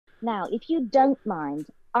Now, if you don't mind,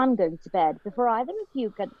 I'm going to bed before either of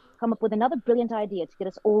you could come up with another brilliant idea to get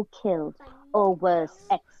us all killed, or worse,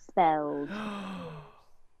 expelled.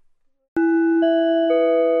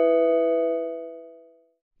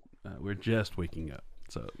 We're just waking up,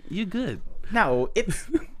 so you good. No, it's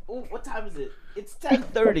what time is it? It's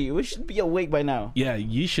 10:30. We should be awake by now. Yeah,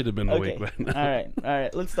 you should have been awake Okay. by now. All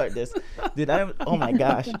right. Let's start this. Dude, oh my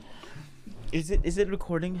gosh. Is it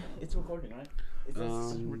recording? It's recording, right? Is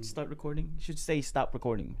this start recording? You should say stop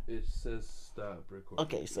recording. It says stop recording.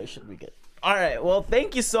 Okay, so it should be good. All right. Well,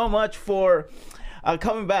 thank you so much for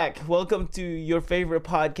coming back. Welcome to your favorite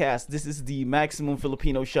podcast. This is the Maximum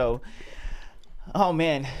Filipino Show. Oh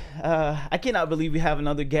man, I cannot believe we have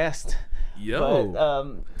another guest. Yo,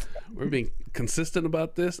 But, we're being consistent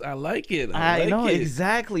about this. I like it. I like know it.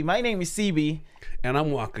 exactly. My name is CB. And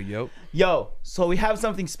I'm Waka, yo. Yo, so we have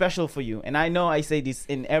something special for you. And I know I say this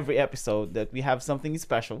in every episode that we have something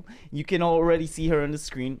special. You can already see her on the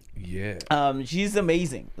screen. Yeah. She's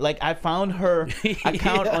amazing. Like, I found her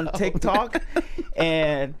account on TikTok,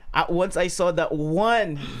 and once I saw that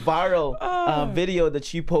one viral video that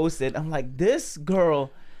she posted, I'm like, this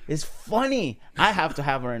girl is funny. I have to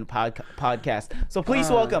have her in podcast. So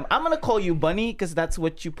please welcome. I'm gonna call you Bunny because that's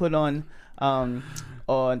what you put on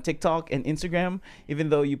TikTok and Instagram, even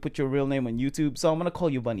though you put your real name on YouTube. So I'm gonna call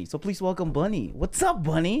you Bunny. So please welcome Bunny. What's up,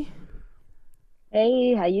 Bunny?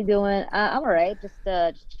 Hey, how you doing? I'm alright. Just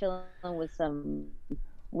chilling with some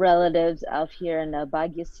relatives out here in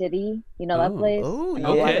Baguio City. You know that place? Oh, I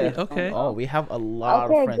know yeah. Okay, Baguio's okay. home. Oh, we have a lot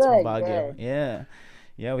Okay, of friends from good, Baguio. good.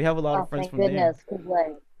 Yeah, we have a lot Oh, of friends thank from goodness. 'Cause, like,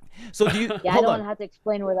 there. So do you? yeah, I hold don't on. have to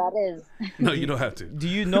explain where that is. No, you don't have to. Do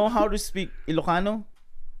you know how to speak Ilocano?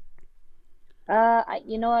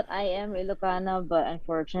 You know what? I am Ilocana, but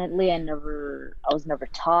unfortunately, I was never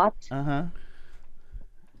taught. Uh huh.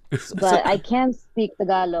 But I can speak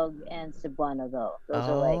Tagalog and Cebuano though. Those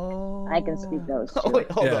are like I can Oh. speak those Oh, too.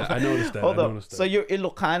 wait, hold Yeah, on. I noticed that. Hold I on. noticed that. So you're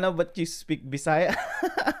Ilocana, but you speak Bisaya,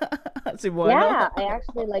 Cebuano. Yeah, I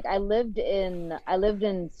actually like I lived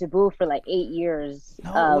in Cebu for like 8 years.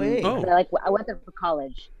 No way. 'Cause I went there for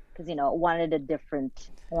college because I wanted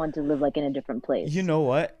to live like in a different place. You know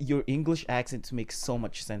what? Your English accent makes so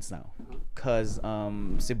much sense now, cause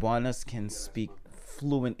Cebuanos can speak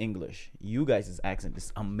fluent English. You guys' accent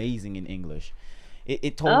is amazing in English.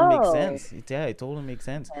 It totally makes Oh. sense. It totally makes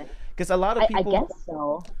sense. Okay. Cause a lot of I people. guess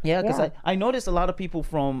so. Yeah, because Yeah. I noticed a lot of people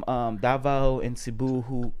from Davao and Cebu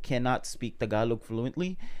who cannot speak Tagalog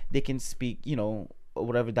fluently. They can speak,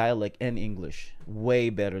 whatever dialect and English way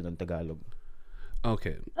better than Tagalog.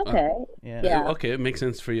 Okay. Okay. Yeah. Yeah. Okay, it makes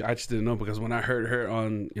sense for you. I just didn't know because when I heard her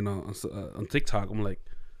on TikTok, I'm like,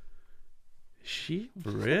 is she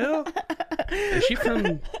for real? Is she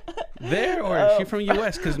from there or is she from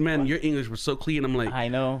US? Because man, your English was so clean. I'm like, I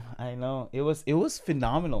know. It was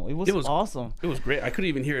phenomenal. It was awesome. it was great. I couldn't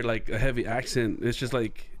even hear like a heavy accent. It's just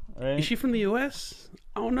like, Right? is she from the US?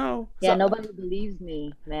 I don't know. Yeah, nobody believes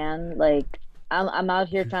me, man. Like I'm out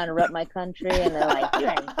here trying to rep my country, and they're like,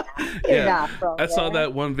 you're not from I saw there."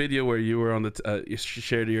 that one video where you were on you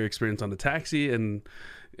shared your experience on the taxi, and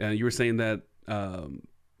you were saying that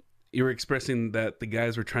you were expressing that the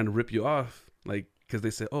guys were trying to rip you off, like because they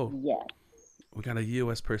said, "Oh, Yes. we got a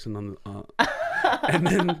U.S. person on the," and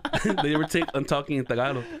then they were talking in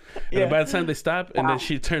Tagalog, Yeah. and by the time they stop, and then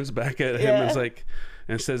she turns back at him and is like,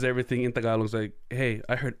 and says everything in Tagalog. It's like, "Hey,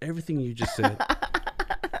 I heard everything you just said.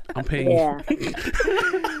 I'm paying Yeah. you."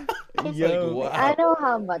 I was Yo. like, I wow. know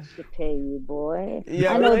how much to pay you, boy.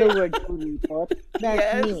 Yeah, I know right? the word "tulipot."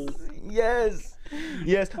 That's me. Yes.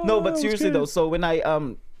 No, but seriously though, so when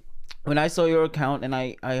I saw your account and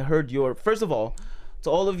I heard your, first of all, to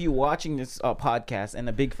all of you watching this podcast and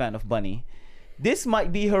a big fan of Bunny, this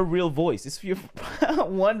might be her real voice. If you're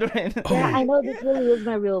wondering. Yeah, I know this really is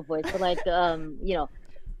my real voice, but like,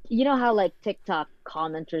 you know how like TikTok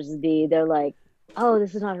commenters be? They're like, "Oh,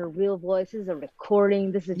 this is not her real voice. This is a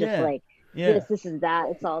recording. This is just Yeah. like Yeah. this is that.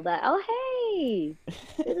 It's all that." Oh, hey,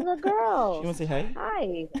 this is a girl. You want to say hi?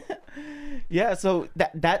 Hi. Yeah, so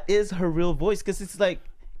that is her real voice, because it's like,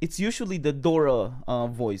 it's usually the Dora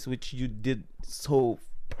voice, which you did so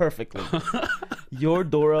perfectly. Your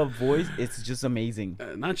Dora voice, it's just amazing.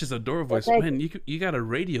 Not just a door voice, like- man. You got a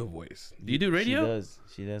radio voice. Do you do radio?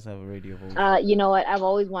 She does have a radio voice. You know what? I've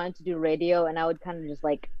always wanted to do radio, and I would kind of just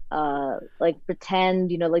like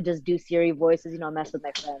pretend, like just do Siri voices, mess with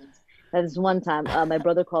my friends. And this one time, my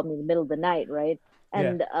brother called me in the middle of the night, right?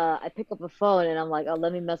 And I pick up a phone, and I'm like, "Oh,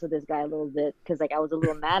 let me mess with this guy a little bit," because like I was a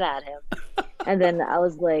little mad at him. And then I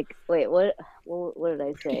was like, "Wait, what did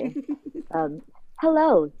I say?"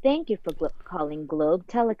 Hello, thank you for calling Globe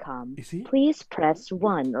Telecom. You see? Please press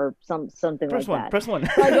one or something Press like one, that. press one.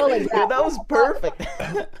 So I go like Yeah, that. that was perfect.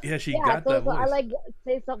 Yeah, she Yeah, got that so I voice. like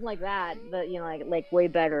say something like that, but like way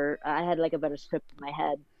better. I had like a better script in my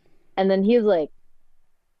head. And then he was like,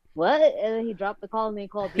 "What?" And then he dropped the call and he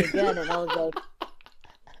called me again, and I was like,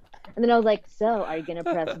 and then I was like, "So, are you gonna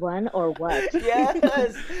press one or what?"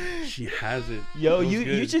 Yes. She has it. Yo, It was you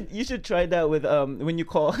good. you should try that with when you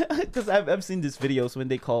call, because I've seen these videos when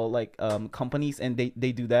they call like companies and they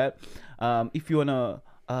do that. If you wanna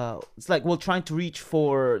it's like, well, trying to reach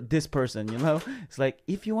for this person, you know, it's like,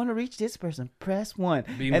 if you want to reach this person, press one.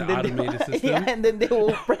 Being And the then automated system. yeah, and then they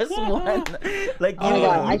will press one. Like, Oh my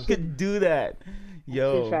God, I you should could do that. should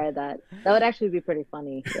Yo. try that. That would actually be pretty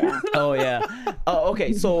funny. Yeah. Oh yeah.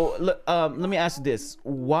 Okay. So let me ask you this: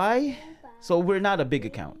 Why? So we're not a big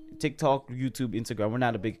account. TikTok, YouTube, Instagram. We're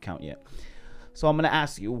not a big account yet. So I'm gonna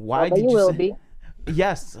ask you: Why But did you you will say? be.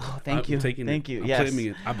 Yes. Oh, thank I'm you. taking Thank it. you. I'm Yes.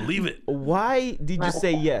 claiming it. I believe it. Why did you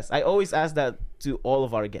say yes? I always ask that to all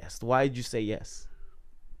of our guests. Why did you say yes?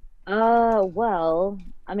 Well,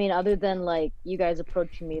 I mean, other than like you guys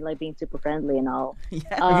approaching me like being super friendly and all, Yes.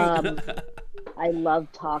 um, I love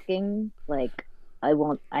talking. Like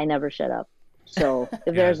I never shut up. So if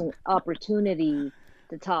Yeah. there's an opportunity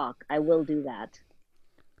to talk, I will do that.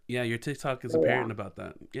 Yeah, your TikTok is So yeah. apparent about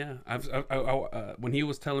that. Yeah, when he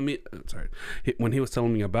was telling me, sorry, when he was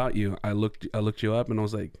telling me about you, I looked you up and I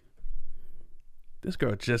was like, this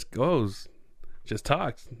girl just goes, just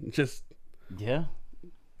talks, Yeah.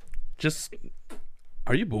 just.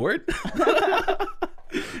 Are you bored?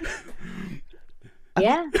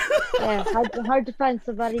 Yeah. Yeah. Hard to find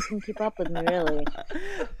somebody who can keep up with me, really.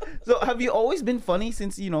 So have you always been funny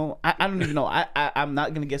since, I don't even know. I'm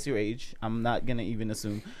not gonna guess your age. I'm not gonna even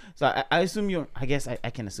assume. So I assume you're. I guess I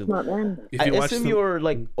can assume. Come on, man. If I you watch assume some, you're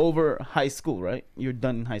like over high school, right? You're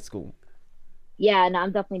done in high school. Yeah, no,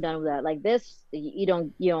 I'm definitely done with that. Like this, you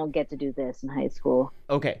don't get to do this in high school.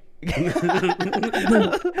 Okay.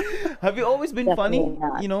 Have you always been Definitely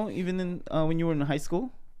funny? not. Even in when you were in high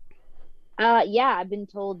school. Yeah, I've been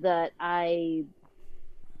told that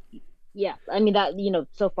yeah, I mean that,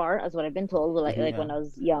 so far as what I've been told, like Yeah. when I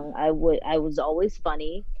was young, I was always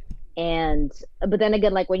funny. And but then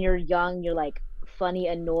again, like when you're young, you're like funny,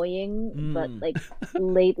 annoying, but Mm. like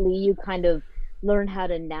lately you kind of learn how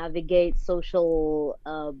to navigate social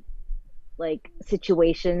like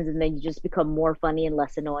situations, and then you just become more funny and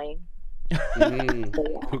less annoying. So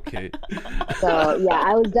yeah. okay. So yeah,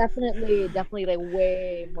 I was definitely like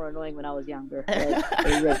way more annoying when I was younger.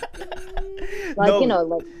 Like No,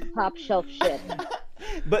 like top shelf shit.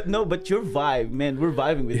 but no, but your vibe, man, we're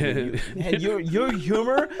vibing with you. Yeah. And your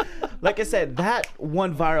humor, like I said, that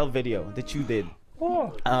one viral video that you did,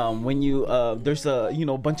 when you there's a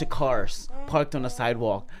bunch of cars parked on the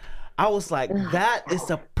sidewalk. I was like, that is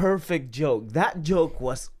a perfect joke. That joke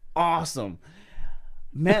was awesome.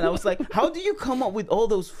 Man, I was like, how do you come up with all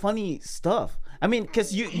those funny stuff? I mean,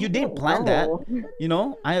 because you didn't plan that,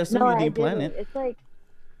 I assume No, you I didn't plan didn't. it.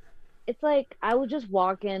 It's like I was just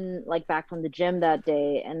walking like back from the gym that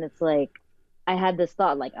day, and it's like I had this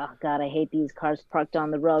thought like, oh God, I hate these cars parked on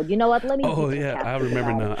the road. You know what? Let me be Oh yeah, I sarcastic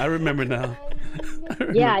remember about now. it. I remember now.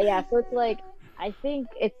 Yeah. So it's like I think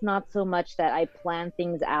it's not so much that I plan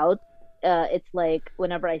things out. It's like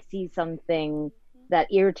whenever I see something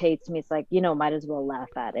that irritates me, it's like, might as well laugh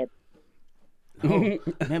at it. Oh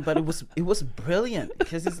man, but it was brilliant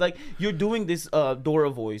because it's like you're doing this Dora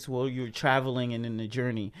voice while you're traveling and in the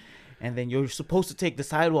journey, and then you're supposed to take the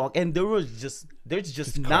sidewalk, and there's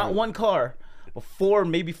just not car. one car, but four,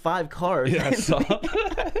 maybe five cars. Yeah, I saw.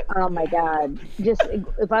 Oh my God. Just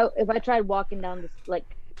if I tried walking down this,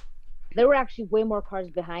 like there were actually way more cars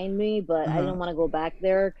behind me, but I didn't want to go back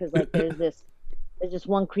there because like there's just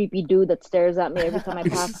one creepy dude that stares at me every time I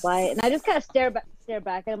pass by, and I just kind of stare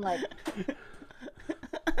back at him like,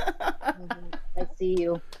 I see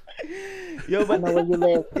you. Yo, I but know where you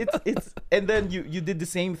live. it's and then you did the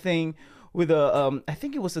same thing with a I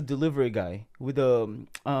think it was a delivery guy with a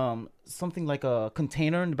something like a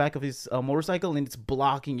container in the back of his motorcycle, and it's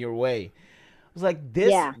blocking your way. I was like,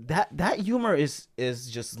 this Yeah. that humor is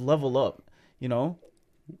just level up,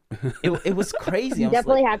 it was crazy. You I was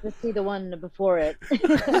definitely like, have to see the one before it.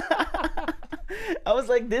 I was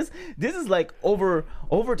like, this is like over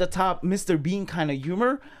the top Mr. Bean kind of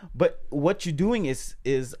humor, but what you're doing is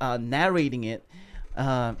narrating it,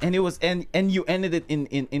 and it was and you ended it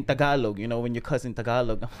in Tagalog, when you cuss in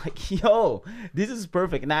Tagalog. I'm like, yo, this is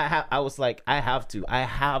perfect, and I was like, I have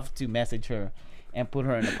to message her and put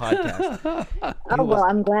her in a podcast. Oh well,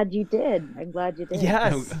 I'm glad you did. I'm glad you did.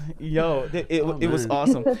 Yes, yo, it was man.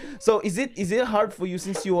 awesome. So is it hard for you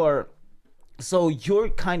since you are, so your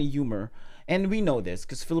kind of humor, and we know this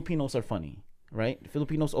because Filipinos are funny, right?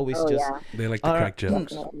 Filipinos always Oh just yeah. They like to Our- crack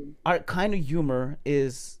jokes. Definitely. our kind of humor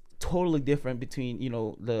is totally different between, you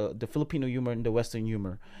know, the Filipino humor and the Western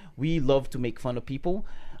humor. We love to make fun of people.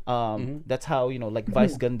 That's how, you know, like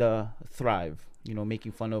Vice Ganda thrive. You know,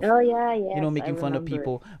 making fun of Oh yeah, yes. you know, making fun of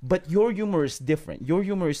people. But your humor is different. Your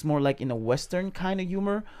humor is more like in a Western kind of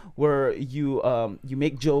humor, where you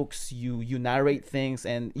make jokes, you narrate things,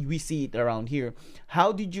 and we see it around here.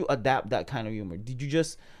 How did you adapt that kind of humor? Did you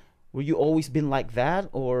just were you always been like that,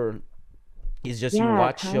 or is just you Yeah,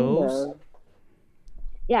 watch kind shows? of.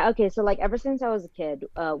 Yeah, okay, so like ever since I was a kid,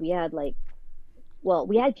 we had like, well,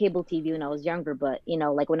 we had cable TV when I was younger, but you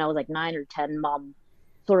know, like when I was like 9 or 10, mom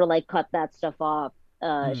sort of like cut that stuff off. She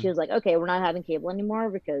Mm, was like, okay, we're not having cable anymore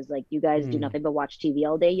because like you guys do Mm. nothing but watch TV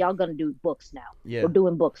all day. Y'all gonna do books now. yeah, We're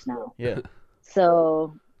doing books now. yeah.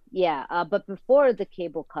 So yeah, but before the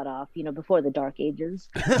cable cut off, you know, before the dark ages,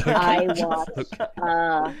 I watched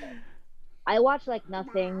I watched like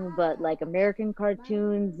nothing but like American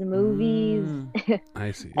cartoons, movies, Mm,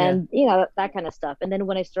 I see. yeah, and you know that kind of stuff. And then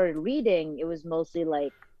when I started reading, it was mostly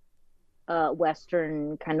like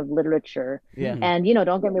Western kind of literature. yeah, Hmm. And you know,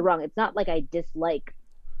 don't get me wrong, it's not like I dislike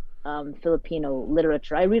Filipino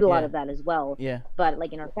literature. I read a lot yeah, of that as well. yeah. But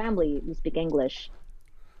like in our family, we speak English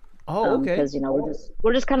Oh, okay. because you know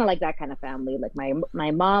we're just kind of like that kind of family. Like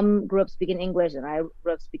my mom grew up speaking English, and I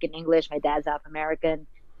grew up speaking English. My dad's South American,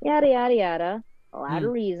 yada yada yada. A lot of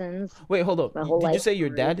Mm. reasons. Wait, hold up. My whole Did you life say your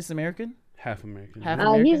story. dad is American? Half American. Half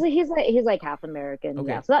Yeah. American? He's like half American. Okay.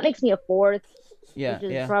 Yeah, so that makes me a fourth, Yeah, which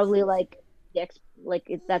is yeah. probably like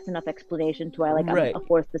that's enough explanation to why like I'm Right. a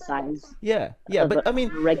fourth the size Yeah, yeah, of but I a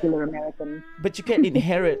mean, regular American. but you can't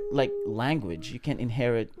inherit like language. You can't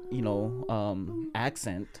inherit, you know,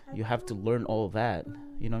 accent. You have to learn all that.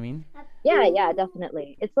 You know what I mean? Yeah, yeah,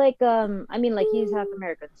 definitely. It's like I mean like he's half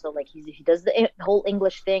American, so like he does the whole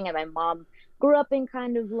English thing, and my mom grew up in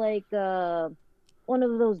kind of like one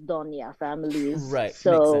of those Doña families. Right. Makes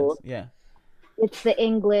sense. So Yeah. it's the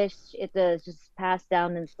English, it's just passed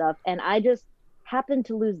down and stuff. And I just happened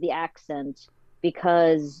to lose the accent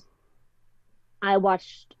because I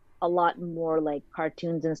watched a lot more like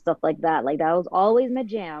cartoons and stuff like that. Like that was always my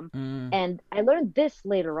jam. Mm, And I learned this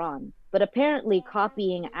later on. But apparently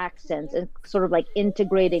copying accents and sort of like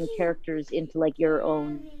integrating characters into like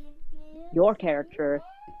your character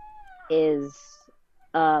is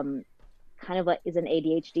kind of like is an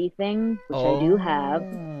ADHD thing, which I do have.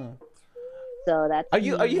 oh. So that's Are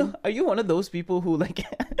you me. one of those people who like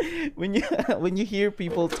when you when you hear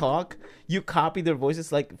people talk, you copy their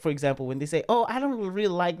voices? Like for example, when they say, "Oh, I don't really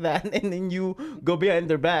like that," and then you go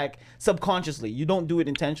behind their back subconsciously. You don't do it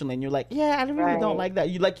intentionally, and you're like, "Yeah, I really don't Right. like that."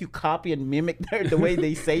 You copy and mimic the way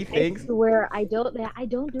they say I things. swear I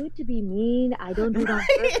don't do it to be mean. I don't do it on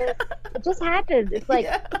purpose. It just happens. It's like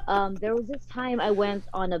there was this time I went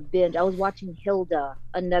on a binge. I was watching Hilda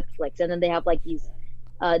on Netflix, and then they have like these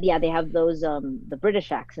yeah, they have those the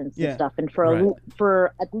British accents and Yeah. stuff. And for Right.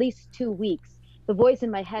 for at least 2 weeks, the voice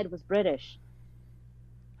in my head was British.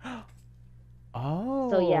 Oh.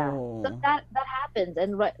 So yeah, so that happens.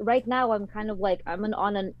 And right now I'm kind of like I'm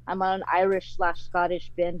on an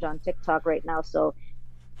Irish/Scottish binge on TikTok right now. So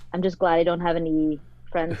I'm just glad I don't have any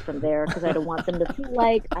friends from there because I don't want them to feel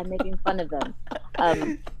like I'm making fun of them.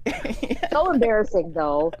 Um, so embarrassing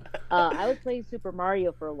though. I was playing Super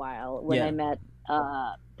Mario for a while when Yeah. I met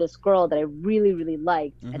this girl that I really really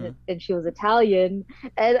liked, Mhm. and she was Italian,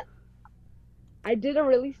 and I did a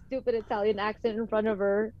really stupid Italian accent in front of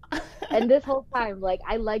her. And this whole time, like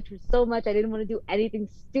I liked her so much, I didn't want to do anything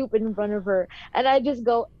stupid in front of her, and I just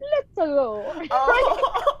go, "Let's go."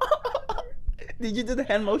 Oh. Did you do the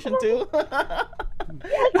hand motion too?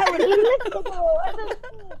 Yes, I would let's go. And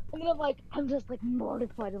then I'm like, I'm just like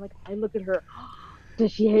mortified. I'm like, I look at her.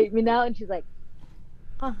 Does she hate me now? And she's like,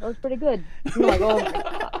 huh, that was pretty good. I'm like, oh my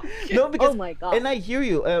god. No, because Oh my god. and I hear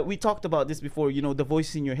you. We talked about this before. You know, the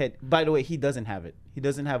voice in your head. By the way, he doesn't have it. He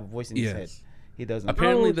doesn't have a voice in his head. Yes. He doesn't.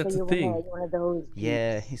 Apparently Oh, that's so a you're thing. one of those.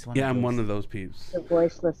 Yeah, he's one. Yeah, of I'm those. one of those peeps. The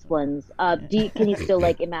voiceless ones. Can you still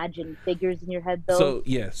like imagine figures in your head though? So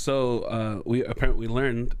yeah, we apparently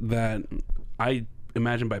learned that I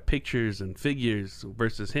imagine by pictures and figures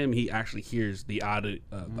versus him, he actually hears the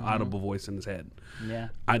audible voice in his head. Yeah.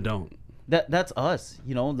 I don't. That's us,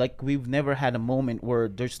 you know. Like we've never had a moment where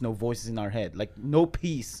there's no voices in our head, like no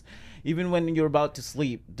peace. Even when you're about to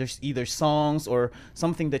sleep, there's either songs or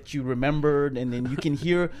something that you remembered, and then you can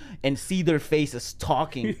hear and see their faces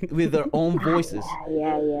talking with their own voices.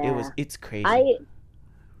 It's crazy. I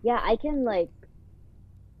can like,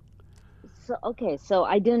 so okay, so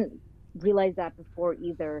I didn't realize that before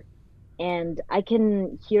either. And I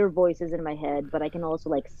can hear voices in my head, but I can also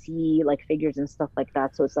like see like figures and stuff like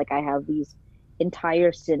that. So it's like I have these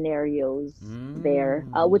entire scenarios there,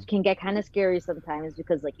 which can get kind of scary sometimes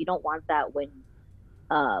because like you don't want that when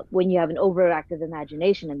you have an overactive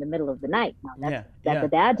imagination in the middle of the night. Now that's a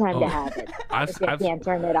bad time to have it. If you can't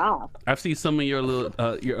turn it off. I've seen some of your little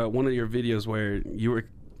one of your videos where you were,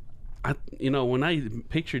 when I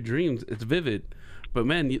picture dreams, it's vivid. But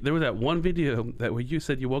man, there was that one video that where you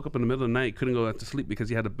said you woke up in the middle of the night, couldn't go out to sleep because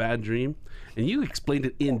you had a bad dream, and you explained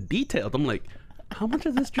it in detail. I'm like, how much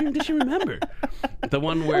of this dream did you remember? The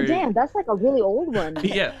one where... Oh, damn, that's like a really old one.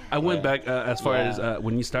 Yeah, I went back as far as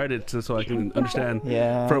when you started, so I can understand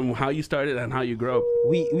from how you started and how you grow.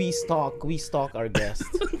 We stalk our guests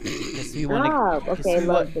because we want to. Okay,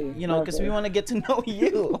 lovely. Because we want to get to know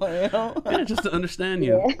you. Yeah, just to understand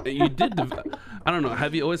you. Yeah. You did. I don't know.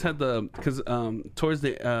 Have you always had because towards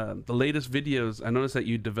the latest videos, I noticed that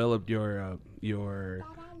you developed your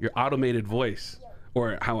automated voice.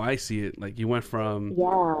 Or how I see it, like you went from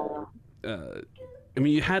I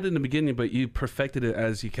mean, you had it in the beginning, but you perfected it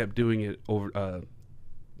as you kept doing it over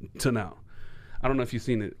to now. I don't know if you've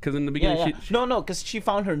seen it, because in the beginning, because she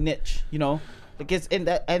found her niche, because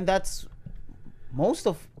and that's most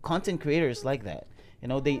of content creators like that.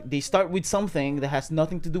 They start with something that has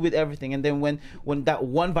nothing to do with everything, and then when that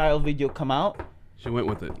one viral video come out. She went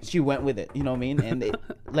with it. You know what I mean? And it,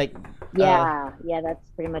 like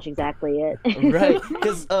that's pretty much exactly it. Right,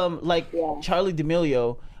 because Charlie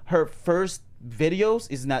D'Amelio, her first videos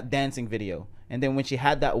is not dancing video, and then when she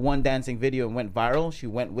had that one dancing video and went viral, she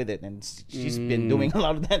went with it, and she's been doing a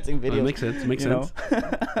lot of dancing videos. Makes sense.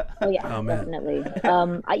 Oh yeah, definitely.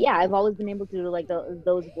 I've always been able to do like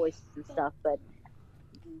those voices and stuff, but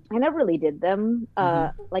I never really did them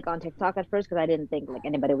like on TikTok at first because I didn't think like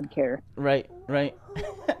anybody would care. Right.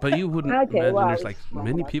 But you wouldn't imagine there's like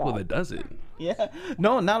many people that does it. Yeah.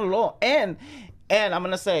 No, not at all. And I'm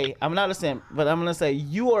gonna say, I'm not a simp, but I'm gonna say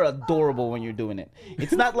you are adorable when you're doing it.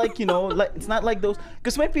 It's not like like it's not like those,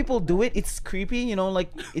 because when people do it, it's creepy.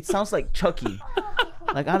 Like it sounds like Chucky.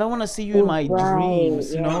 Like I don't want to see you in my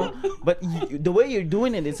dreams, But the way you're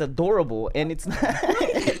doing it is adorable, and it's not.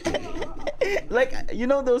 Like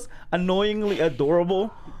those annoyingly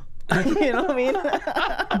adorable. You know what I mean?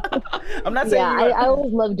 I'm not saying. Yeah, I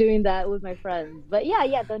always love doing that with my friends. But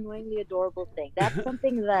the annoyingly adorable thing. That's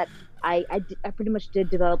something that I pretty much did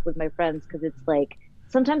develop with my friends, because it's like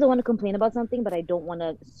sometimes I want to complain about something, but I don't want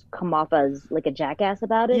to come off as like a jackass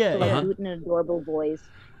about it. Yeah, so I do it in an adorable voice.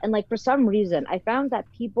 And like for some reason, I found that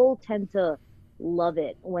people tend to love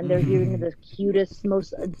it when they're hearing the cutest,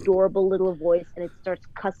 most adorable little voice, and it starts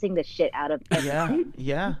cussing the shit out of everything.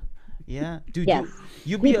 Yeah, dude. Yes,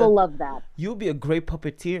 people love that. You'll be a great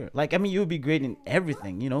puppeteer. Like, I mean, you'll be great in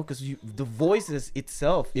everything, because the voices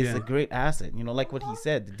itself is a great asset. Like what he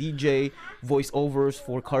said, the DJ voiceovers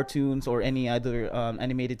for cartoons or any other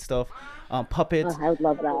animated stuff, puppets. I would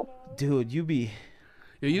love that, dude. You be.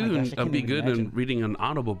 You even be good in reading an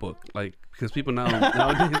Audible book, like, because people nowadays.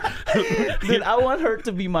 Dude, I want her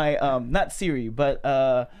to be my not Siri, but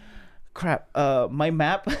my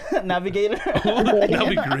map navigator. That'd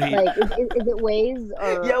be great. Like, is it Waze?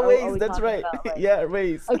 Or, yeah, Waze. That's right. About, like... Yeah,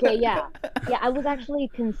 Waze. Okay, yeah. I was actually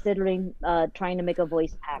considering trying to make a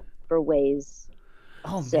voice pack for Waze.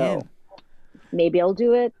 Oh man. Maybe I'll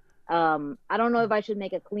do it. I don't know if I should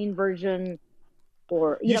make a clean version.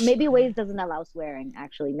 Or maybe Waze doesn't allow swearing.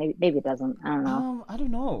 Actually, maybe it doesn't. I don't know.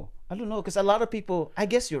 I don't know, because a lot of people. I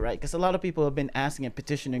guess you're right, because a lot of people have been asking and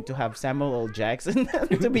petitioning to have Samuel L. Jackson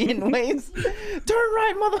to be in Waze. Turn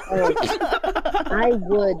right, mother. I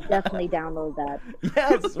would definitely download that.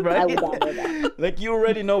 Yes, right. I would download that. Like you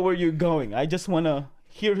already know where you're going. I just wanna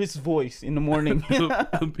hear his voice in the morning.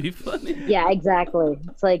 It'd be funny. Yeah, exactly.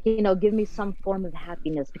 It's like, give me some form of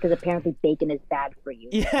happiness, because apparently bacon is bad for you.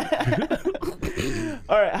 Yeah.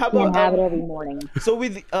 All right. How about have it every morning? So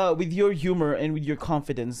with your humor and with your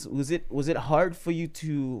confidence, was it hard for you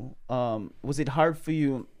to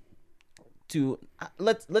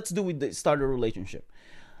let's do with the start a relationship,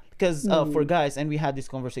 because for guys, and we had this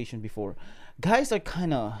conversation before, guys are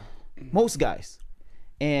kind of, most guys,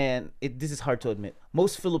 and this is hard to admit,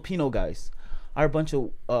 most Filipino guys are a bunch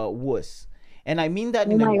of wuss, and I mean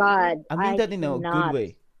that. Oh my God! I mean that in a good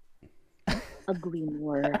way. agree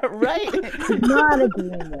more. Right? Could not agree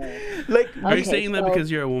more. Like, Are you Okay, saying that so because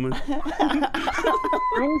you're a woman?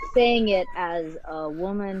 I'm saying it as a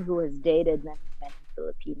woman who has dated many, many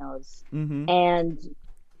Filipinos mm-hmm. and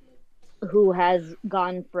who has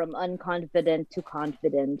gone from unconfident to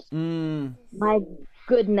confident. Mm. My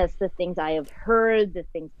goodness, the things I have heard, the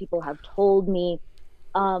things people have told me.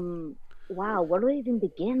 Um, wow, where do I even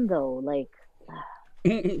begin though? Like,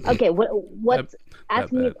 okay, that, what's that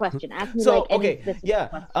ask me a bad. question. Ask me like So, any okay, specific yeah.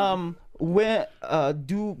 question. When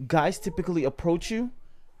do guys typically approach you?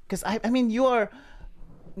 Because I mean, you are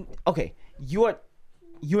okay. You're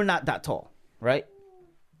not that tall, right?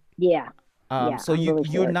 Yeah. Yeah, So I'm really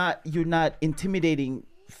short. you're not intimidating,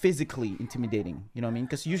 physically intimidating. You know what I mean?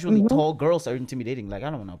 Because usually Hmm. tall girls are intimidating. Like, I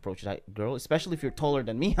don't want to approach that girl, especially if you're taller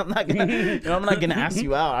than me. I'm not gonna I'm not gonna ask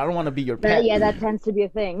you out. I don't want to be your But pet. yeah, that tends to be a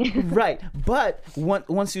thing. Right, but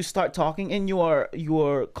once you start talking and you are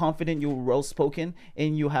confident, you're well spoken,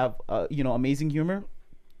 and you have amazing humor,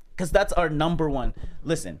 because that's our number one.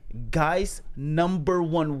 Listen, guys' number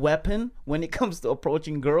one weapon when it comes to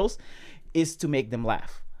approaching girls is to make them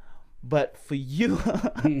laugh. But for you,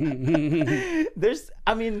 I mean,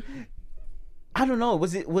 I don't know. Do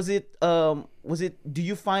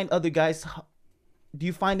you find other guys? Do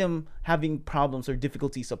you find them having problems or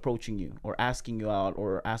difficulties approaching you or asking you out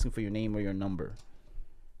or asking for your name or your number?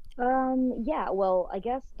 Yeah, well, I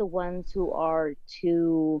guess the ones who are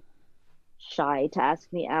too shy to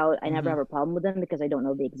ask me out, I never Mm-hmm. have a problem with them because I don't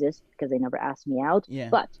know they exist because they never ask me out. Yeah.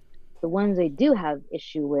 But the ones I do have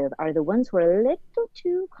issue with are the ones who are a little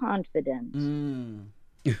too confident. Mm.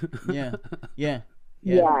 Yeah. Yeah. Yeah.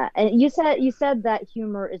 Yeah, and you said that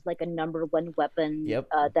humor is like a number one weapon Yep.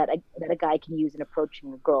 that a guy can use in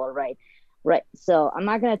approaching a girl, right? Right. So I'm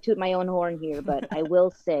not gonna toot my own horn here, but I will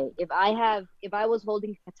say if I was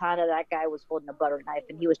holding a katana, that guy was holding a butter knife,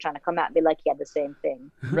 and he was trying to come at me like he had the same thing.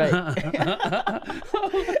 Right. I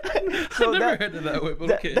never heard it that way, but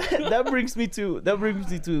okay. That brings me to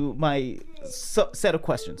my set of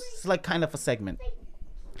questions. It's like kind of a segment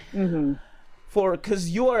Hmm. because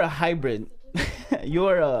you are a hybrid.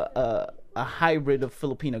 You're a hybrid of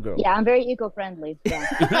Filipino girl. Yeah, I'm very eco-friendly. Yeah.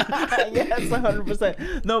 Yes,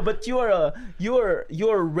 100%. No, but you're a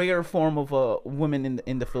rare form of a woman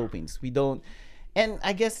in the Philippines. We don't, and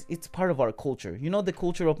I guess it's part of our culture. You know the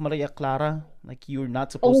culture of Maria Clara. Like, you're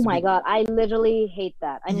not supposed Oh to my be. God, I literally hate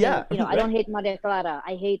that. I mean, Yeah, I don't hate Maria Clara.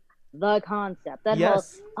 I hate the concept. That whole,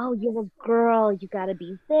 Yes. oh, you're a girl, you gotta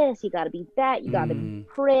be this, you gotta be that, you gotta be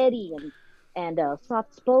pretty and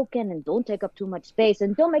soft spoken and don't take up too much space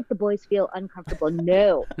and don't make the boys feel uncomfortable.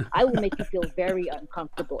 No, I will make you feel very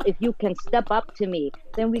uncomfortable. If you can step up to me,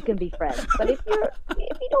 then we can be friends. But if you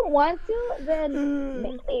don't want to, then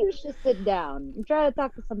maybe you should sit down and try to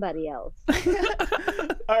talk to somebody else.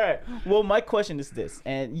 All right. Well, my question is this,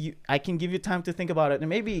 and I can give you time to think about it, and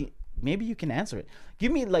maybe you can answer it.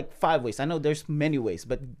 Give me like 5 ways. I know there's many ways,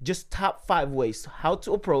 but just top 5 ways how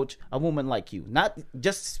to approach a woman like you. Not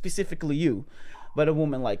just specifically you, but a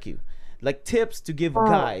woman like you. Like tips to give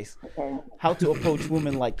guys Okay. how to approach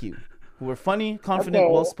women like you, who are funny, confident,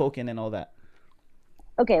 Okay. well spoken, and all that.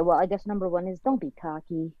 Okay, well, I guess number one is don't be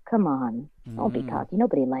cocky. Come on. Don't be cocky.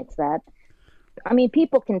 Nobody likes that. I mean,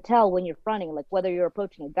 people can tell when you're fronting, like whether you're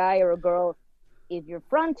approaching a guy or a girl. If you're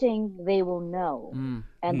fronting, they will know.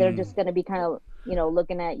 And they're just going to be kind of,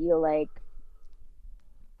 looking at you like,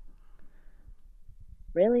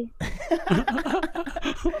 really?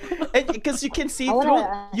 Because you can see I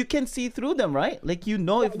wanna, through them, right? Like,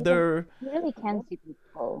 if they're you really can see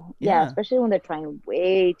people. Yeah. Yeah, especially when they're trying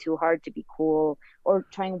way too hard to be cool or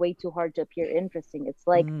trying way too hard to appear interesting. It's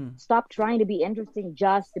like, stop trying to be interesting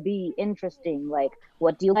just to be interesting. Like,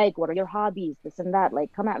 what do you like? What are your hobbies? This and that.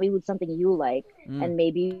 Like, come at me with something you like, and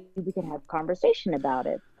maybe we can have conversation about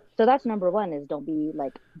it. So that's number one is don't be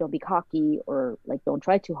cocky or like don't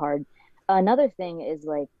try too hard. Another thing is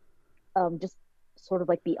like just sort of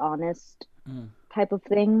like be honest type of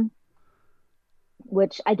thing,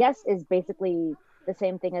 which I guess is basically the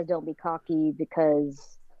same thing as don't be cocky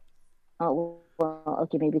because, oh, well,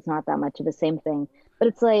 okay, maybe it's not that much of the same thing, but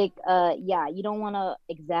it's like, yeah, you don't want to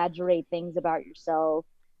exaggerate things about yourself,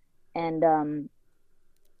 and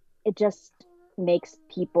it just makes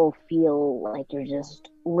people feel like you're just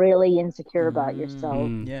really insecure about yourself.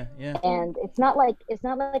 yeah. And it's not like I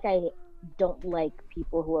don't like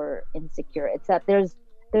people who are insecure. It's that there's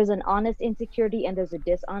an honest insecurity and there's a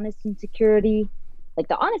dishonest insecurity. Like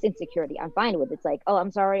the honest insecurity, I'm fine with. It's like, oh,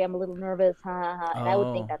 I'm sorry, I'm a little nervous, ha ha ha. And I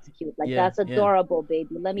would think that's cute. Like, Yeah, that's adorable,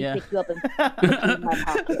 baby. Let me pick you up and put you in my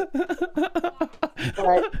pocket.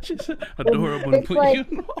 But Adorable and it's put like,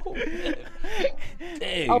 you.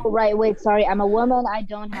 Hey. Oh, right. Wait, sorry. I'm a woman. I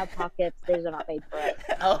don't have pockets. These are not made for us.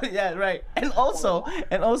 Oh yeah, right. And also,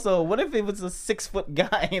 what if it was a 6 foot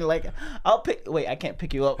guy? Like, I'll pick. Wait, I can't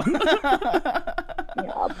pick you up.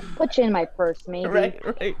 Yeah, I'll put you in my purse, maybe. Right,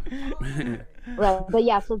 right. Right. But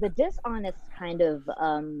yeah, so the dishonest kind of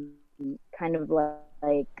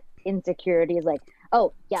like insecurity is like,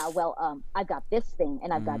 oh yeah, well, I've got this thing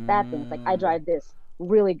and I've got that thing. It's like I Mm, drive this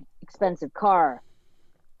really expensive car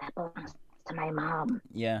that belongs to my mom,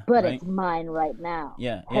 yeah, but right. it's mine right now.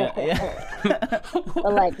 Yeah, yeah, yeah.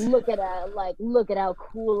 Or like, look at how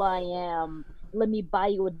cool I am. Let me buy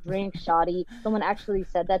you a drink, shoddy. Someone actually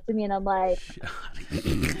said that to me, and I'm like,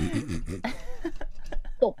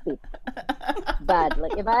 stop it. Bad.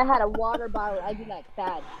 Like if I had a water bottle, I'd be like,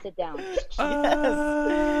 bad, sit down. Yes,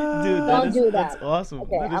 dude, Don't do that's that. awesome.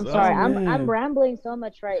 Okay, That is I'm sorry. awesome. I'm rambling so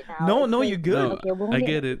much right now. No, It's no, like, you're good. okay, well, I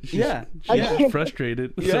get it. She's, Yeah, she's yeah.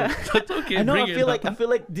 frustrated. Yeah. So that's okay. I know. Bring I it feel like up.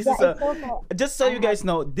 this Yeah, is it's so just so I you have, guys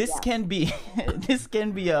know, this yeah. can be this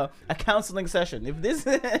can be a counseling session. If this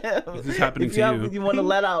This is happening if to you. you want to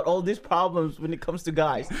let out all these problems when it comes to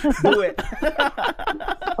guys, do it.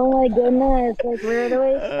 Oh my goodness! Like where do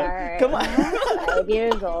we start? Come on. 5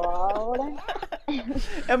 years old.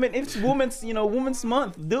 I mean, it's Women's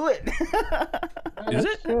Month. Do it. Is That's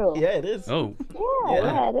it? true. Yeah, it is. Oh.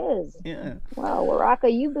 Yeah, it is. Yeah. Wow,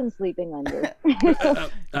 Waraka, you've been sleeping under.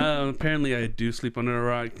 Apparently, I do sleep under a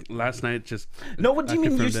rock. Last night, just No, what do I you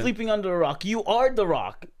mean you're confirmed it. sleeping under a rock? You are the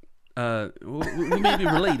rock. We may be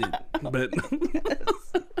related, but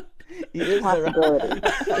He is the rock. Possibility.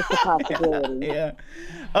 It's a possibility. Yeah.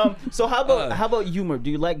 So how about humor? Do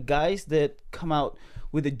you like guys that come out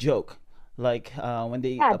with a joke, like when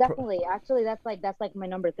they? Yeah, definitely. Actually, that's like my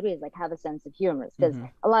number three is like have a sense of humor because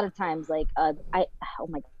a lot of times like oh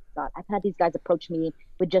my god, I've had these guys approach me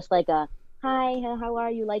with just like a hi, how are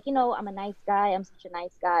you? Like, I'm a nice guy. I'm such a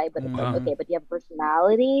nice guy, but it's like, okay, but do you have a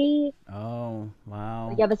personality? Oh wow.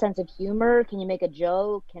 Do you have a sense of humor? Can you make a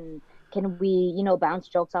joke? Can we, bounce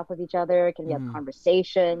jokes off of each other? Can we have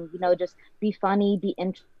conversation? Just be funny, be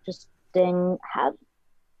interesting, have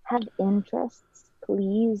interests,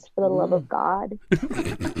 please, for the love of God.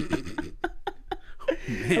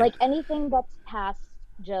 Like anything that's past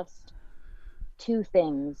just two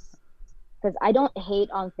things. Because I don't hate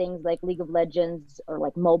on things like League of Legends or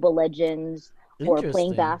like Mobile Legends or playing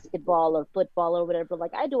Interesting. basketball or football or whatever.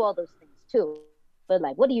 Like I do all those things too. But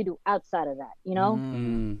like, what do you do outside of that?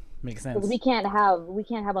 Makes Because sense. we can't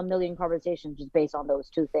have a million conversations just based on those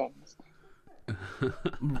two things.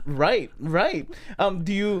 Right, right.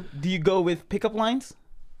 Do you go with pickup lines?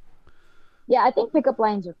 Yeah, I think pickup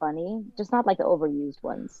lines are funny, just not like the overused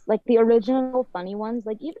ones. Like the original funny ones,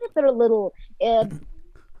 like even if they're a little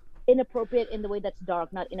inappropriate in the way that's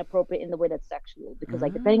dark, not inappropriate in the way that's sexual. Because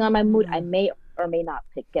like depending on my mood, I may or may not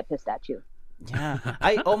get pissed at you. Yeah,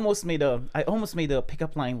 I almost made a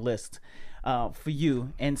pickup line list for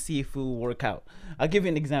you and see if it will work out. I'll give you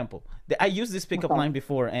an example. I used this pickup line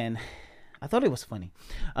before and I thought it was funny.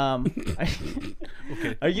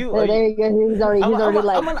 okay. Are you? So there you go. He's already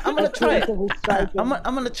like. I'm gonna try it. he's striking.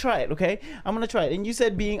 I'm gonna try it. Okay, I'm gonna try it. And you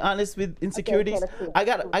said being honest with insecurities. let's see. I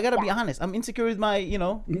gotta be honest. I'm insecure with my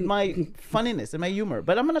my funniness and my humor.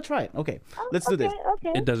 But I'm gonna try it. Okay, let's do this.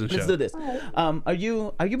 Okay. It doesn't Let's show. do this. Are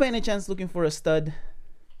you by any chance looking for a stud?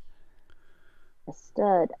 A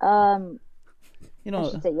stud. You I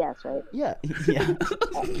know. should say yes, right? Yeah. Yeah.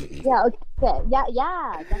 Yeah. Okay.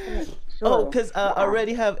 Yeah. Definitely. Sure. Oh, because I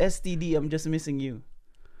already have STD. I'm just missing you.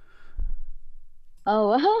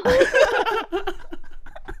 Oh.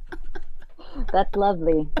 That's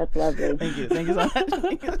lovely. That's lovely. Thank you. Thank you so much.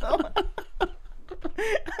 Thank you so much.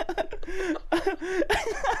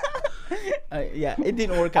 Yeah, it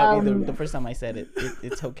didn't work out either. The first time I said it,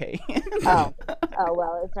 it's okay. Oh.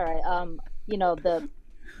 Well, it's all right.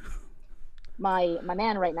 My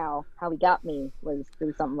man right now, how he got me was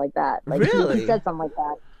through something like that. Like Really? he said something like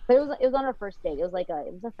that. But it was on our first date. It was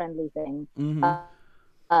a friendly thing. Mhm.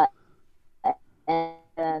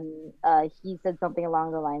 And he said something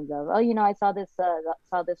along the lines of, "Oh, I saw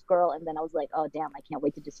this girl," and then I was like, "Oh, damn, I can't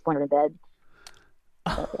wait to disappoint her in bed."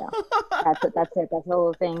 So, yeah, that's it. That's the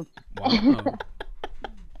whole thing. Wow.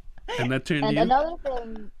 And that turned And you. another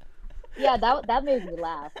thing, yeah, that made me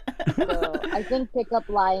laugh. So I think pickup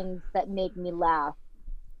lines that make me laugh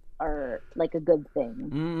are like a good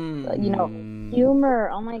thing. Humor.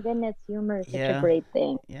 Oh my goodness, humor is such Yeah. a great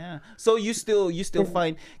thing. Yeah. So you still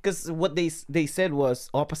find, because what they said was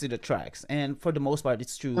opposite attracts, and for the most part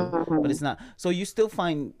it's true, but it's not. So you still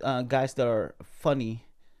find guys that are funny,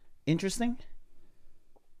 interesting.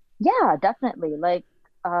 Yeah, definitely. Like,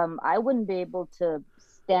 I wouldn't be able to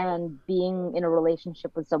stand being in a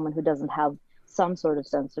relationship with someone who doesn't have some sort of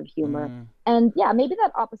sense of humor. Mm. And yeah, maybe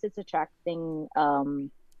that opposites attract thing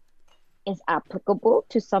is applicable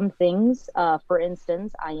to some things. For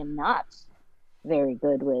instance, I am not very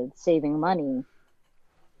good with saving money,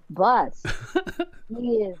 but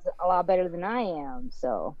he is a lot better than I am.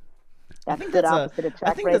 So I that's think good that's a opposite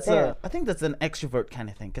attract right there. I think that's an extrovert kind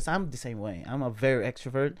of thing because I'm the same way. I'm a very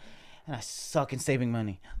extrovert, and I suck in saving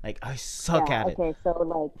money. Like I suck Yeah, at it. okay, so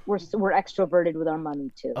like we're extroverted with our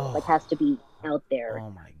money too. Like Oh, has to be out there.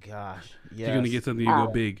 oh my gosh. If you're gonna Yes. get something, you go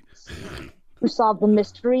Alex, big. who solved the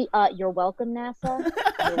mystery? You're welcome, NASA.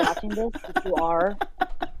 If you're watching this, if you are,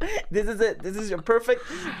 This is it. This is your perfect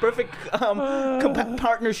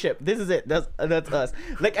partnership. This is it. That's us.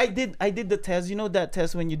 Like I did the test. You know that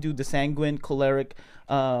test when you do the sanguine, choleric.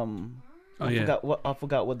 Oh yeah. I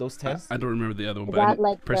forgot what those tests. I don't remember the other one, is but that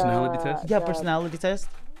like personality test. Yeah, the personality test.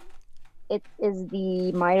 it is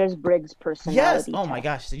the Myers-Briggs Yes. personality Oh my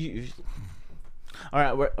test. gosh. All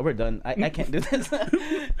right, we're done. I can't do this.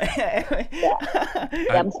 Yeah,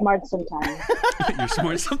 I'm smart sometimes. You're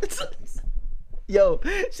smart sometimes. Yo,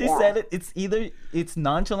 she Yeah. said it. It's either it's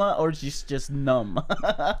nonchalant or she's just numb,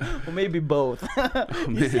 or maybe both.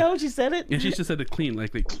 You see man. how she said it? Yeah, she just said it clean.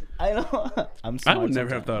 Like I know. I'm I smart. would never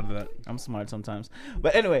have sometimes. thought of that. I'm smart sometimes.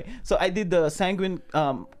 But anyway, so I did the sanguine,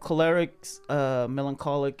 cholerics,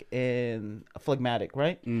 melancholic, and phlegmatic,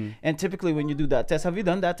 right? Mm. And typically when you do that test, have you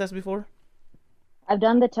done that test before? I've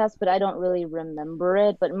done the test, but I don't really remember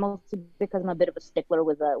it. But mostly because I'm a bit of a stickler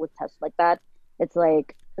with tests like that. It's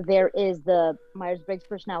like there is the Myers-Briggs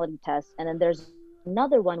personality test, and then there's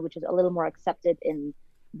another one which is a little more accepted in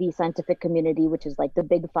the scientific community, which is like the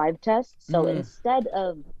Big Five test. So Mm. instead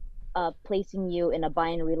of placing you in a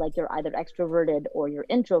binary like you're either extroverted or you're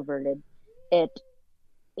introverted, it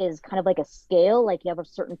is kind of like a scale. Like you have a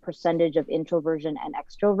certain percentage of introversion and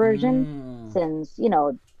extroversion, Mm. since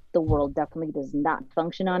the world definitely does not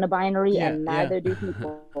function on a binary, Yeah, and yeah. neither do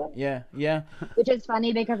people. Yeah, yeah. Which is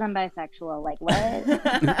funny because I'm bisexual. Like what?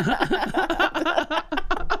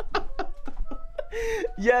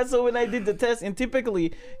 Yeah, so when I did the test, and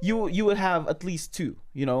typically you would have at least two,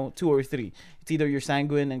 two or three. It's either you're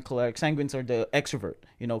sanguine and choleric. Sanguines are the extrovert,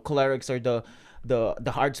 cholerics are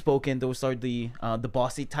the hard spoken. Those are the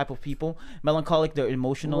bossy type of people. Melancholic, they're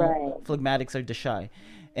emotional. Right. Phlegmatics are the shy.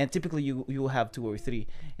 And typically you will have two or three.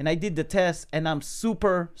 And I did the test, and I'm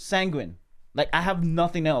super sanguine. Like I have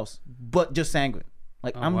nothing else but just sanguine.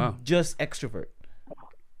 Like I'm wow. just extrovert.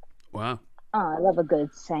 Wow. Oh, I love a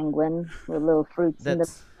good sanguine with little fruits in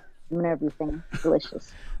That's them and everything.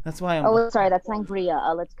 Delicious. that's why I'm. Oh, sorry, that's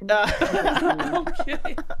sangria. Let's continue.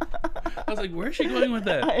 Okay. I was like, where's she going with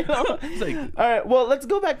that? I know. It's like, All right. Well, let's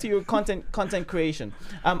go back to your content creation.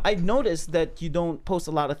 I noticed that you don't post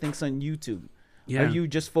a lot of things on YouTube. yeah. Are you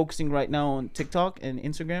just focusing right now on TikTok and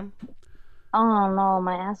Instagram? Oh no,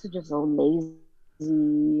 my ass is just so lazy.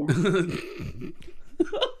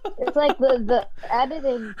 It's like the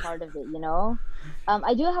editing part of it.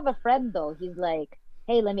 I do have a friend though. He's like,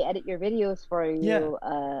 hey, let me edit your videos for you.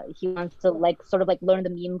 Yeah. He wants to like sort of like learn the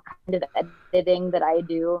meme kind of editing that I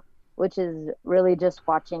do, which is really just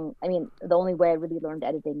watching. I mean, the only way I really learned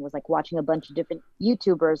editing was like watching a bunch of different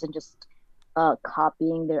YouTubers and just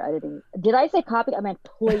copying their editing. Did I say copy? I meant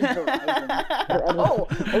plagiarizing. Oh,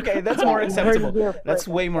 okay. That's Yeah, more you heard it acceptable. here That's first.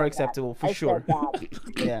 way more I said acceptable that. for I said sure. that.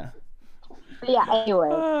 Yeah. But yeah, anyway.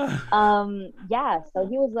 Yeah, so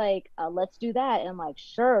he was like, let's do that. And I'm like,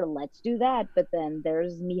 sure, let's do that. But then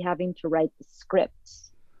there's me having to write the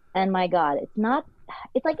scripts. And my God, it's not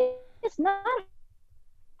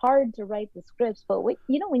hard to write the scripts, but when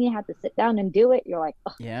you have to sit down and do it, you're like,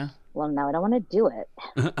 oh, Yeah. well, now I don't want to do it.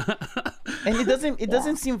 And it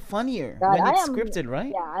doesn't seem funnier God, when I it's am- scripted,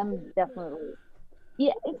 right? Yeah, I'm definitely.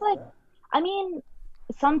 Yeah, it's like, I mean,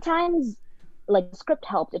 sometimes like the script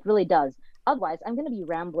helps, it really does. Otherwise, I'm gonna be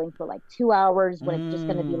rambling for like 2 hours when it's just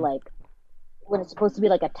gonna be Mm. like when it's supposed to be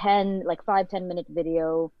like a 5-10 minute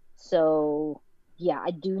video. So yeah, I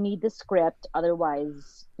do need the script.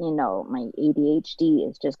 Otherwise, my ADHD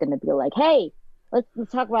is just gonna be like, hey, let's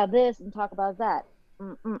talk about this and talk about that.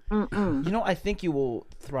 Mm-mm-mm-mm. I think you will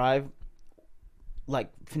thrive like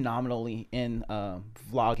phenomenally in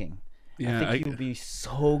vlogging. Yeah, I think you'll be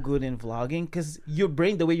so good in vlogging because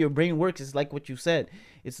the way your brain works is like what you said.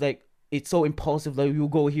 It's like it's so impulsive. Like you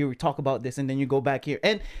go here, we talk about this, and then you go back here.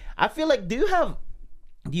 And I feel like, do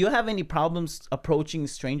you have any problems approaching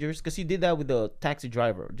strangers? Because you did that with the taxi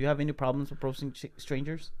driver. Do you have any problems approaching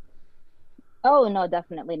strangers? Oh no,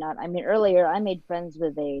 definitely not. I mean, earlier I made friends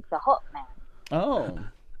with a taho man. Oh,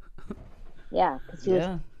 Yeah, because he was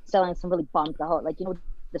yeah. selling some really bomb taho, like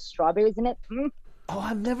the strawberries in it. Oh,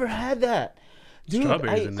 I've never had that, dude.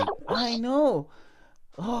 Strawberries in it. I know.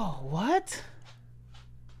 Oh, what?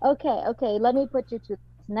 Okay. Let me put you to this.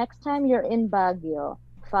 Next time you're in Baguio,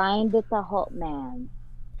 find the taho man.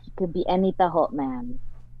 He could be any taho man,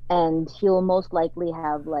 and he'll most likely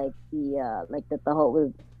have like the taho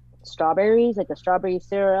with strawberries, like the strawberry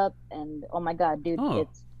syrup, and oh my god, dude, Oh,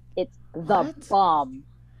 it's the What? bomb.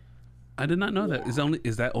 I did not know that. Yeah.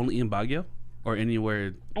 Is that only in Baguio or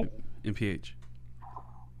anywhere I, in PH?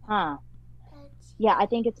 huh. Yeah, I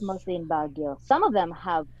think it's mostly in Baguio. Some of them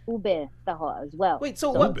have ube taho as well. Wait,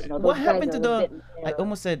 so So, what? you know, What those guys happened to are a the? bit I rarer.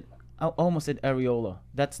 almost said areola.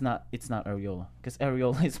 That's not. It's not areola because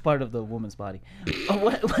areola is part of the woman's body.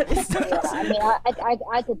 What is Yeah, that? I mean,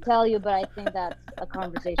 I could tell you, but I think that's a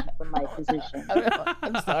conversation for my physician.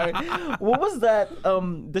 I'm sorry. What was that?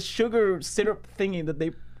 The sugar syrup thingy that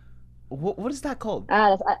they. What is that called?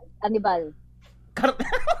 That's anibal.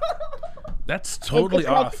 That's totally it's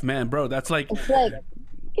like- off, man, bro. That's like It's like,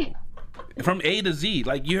 from A to Z.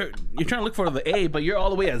 Like you're trying to look for the A, but you're all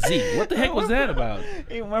the way at Z. What the heck was that about?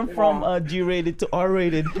 It went from G-rated to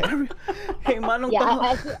R-rated. Hey, manong yeah,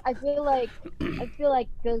 taho. I feel like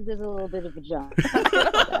because there's a little bit of a jump.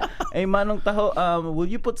 Hey, manong taho. Will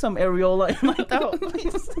you put some areola in my taho,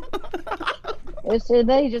 please? And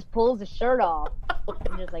then he just pulls his shirt off.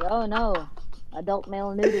 I'm just like, oh no, adult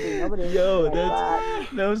male nudity. Nobody. Yo, like that.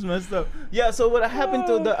 that was messed up. Yeah. So what happened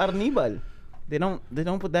to the arnibal? They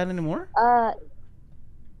don't put that anymore.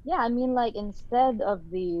 Yeah, I mean, like instead of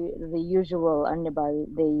the usual anibal,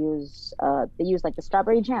 they use like the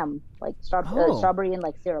strawberry jam, like Oh. strawberry and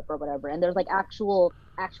like syrup or whatever. And there's like actual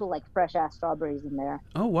like fresh ass strawberries in there.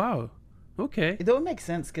 Oh wow. Okay. It don't make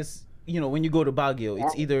sense because when you go to Baguio,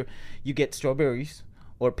 it's either you get strawberries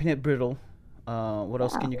or peanut brittle. What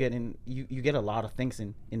else can you get in? You get a lot of things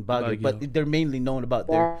in Baguio, Baguio. but they're mainly known about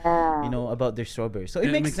their Yeah. about their strawberries. So it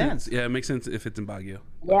Yeah, makes sense. Yeah, it makes sense if it's in Baguio.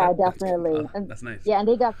 Yeah, That's- definitely. oh, that's nice. Yeah, and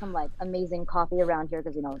they got some like amazing coffee around here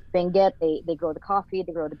because Benguet, they grow the coffee,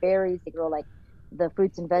 they grow the berries, they grow like the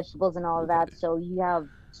fruits and vegetables and all of that. So you have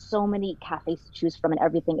so many cafes to choose from, and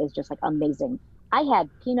everything is just like amazing. I had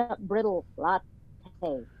peanut brittle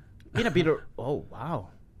latte. Peanut butter. Oh wow.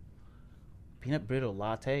 Peanut brittle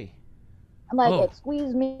latte. I'm like, Oh.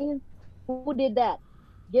 excuse me, who did that?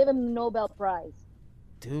 Give him the Nobel Prize.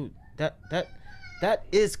 Dude, that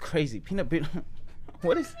is crazy. Peanut butter.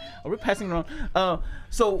 What is? Are we passing around?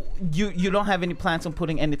 So you don't have any plans on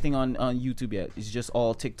putting anything on YouTube yet? It's just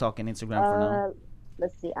all TikTok and Instagram for now.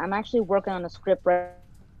 Let's see. I'm actually working on a script right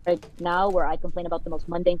now where I complain about the most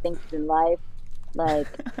mundane things in life, like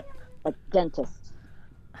like dentists.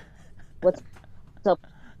 What's up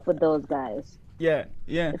with those guys? Yeah.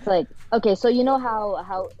 It's like, okay, so you know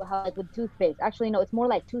how like with toothpaste. Actually, no, it's more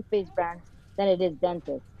like toothpaste brands than it is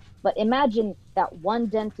dentists. But imagine that one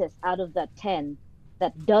dentist out of that 10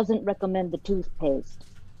 that doesn't recommend the toothpaste.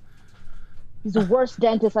 He's the worst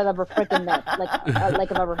dentist I've ever freaking met,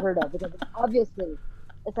 like I've ever heard of. Because obviously,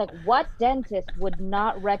 it's like, what dentist would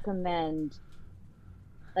not recommend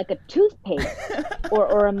like a toothpaste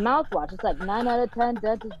or a mouthwash? It's like 9 out of 10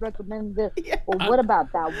 dentists recommend this. Well, what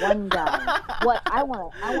about that one guy? What I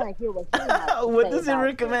want to hear what he has to What say does he about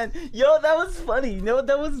recommend? Yo, that was funny.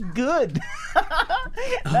 That was good.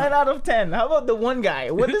 9 out of 10. How about the one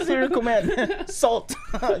guy? What does he recommend? Salt.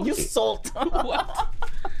 Use salt. What?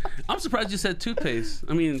 I'm surprised you said toothpaste.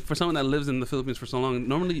 I mean, for someone that lives in the Philippines for so long,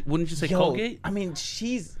 normally wouldn't you say Yo, Colgate? I mean,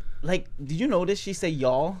 she's like, did you notice she say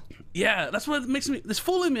y'all? Yeah, that's what makes me. It's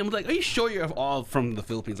fooling me. I'm like, are you sure you're all from the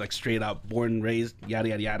Philippines, like straight up, born and raised, yada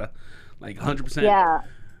yada yada, like 100%? Yeah.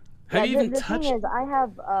 Have you even the touched? thing is, I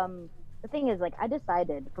have the thing is, like, I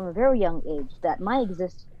decided from a very young age that my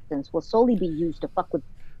existence will solely be used to fuck with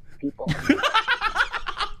people.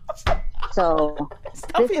 So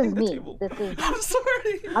Stop this hitting is the me. table. This is. I'm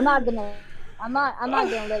sorry. I'm not gonna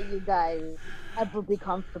let you guys ever be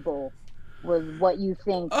comfortable with what you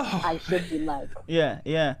think I should be like, Yeah.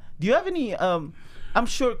 Do you have any? I'm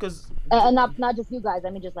sure, cause and not just you guys.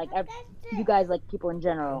 I mean, just like you guys, like people in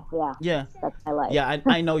general. Yeah. yeah. That's my life. Yeah,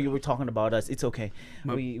 I know you were talking about us. It's okay.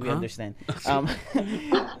 We huh? understand.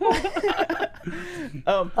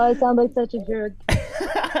 Oh, I sound like such a jerk.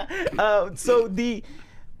 So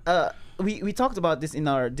we talked about this in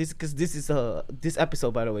our because this is this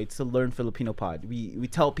episode, by the way, it's a Learn Filipino pod. We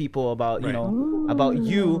tell people about Right. about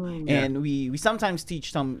you, and we sometimes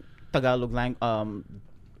teach some Tagalog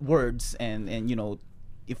words, and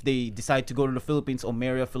if they decide to go to the Philippines or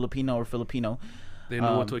marry a Filipino or Filipino, They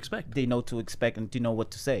know what to expect. they know to expect and to know what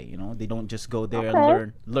to say. They don't just go there Okay.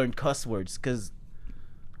 and learn cuss words, because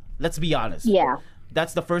let's be honest. Yeah.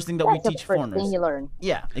 That's the first thing that we That's the teach first thing foreigners. you learn.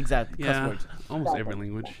 Yeah, exactly. Cuss Yeah, words. almost every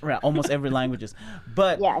language. Right, almost every languages.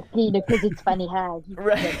 But Yeah, because it's funny how.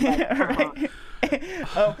 right, Uh-huh.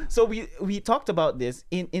 right. So we talked about this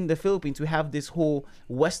in the Philippines. We have this whole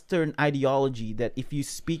Western ideology that if you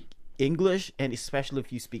speak English, and especially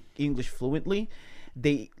if you speak English fluently,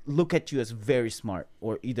 they look at you as very smart,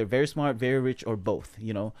 or either very smart, very rich, or both.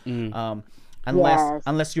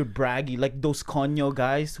 Unless you're braggy, like those conyo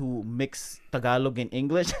guys who mix Tagalog and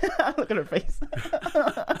English. Look at her face.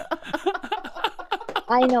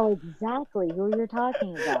 I know exactly who you're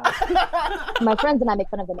talking about. My friends and I make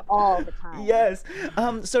fun of them all the time. Yes,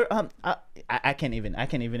 sir. I can't even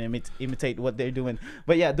imitate what they're doing.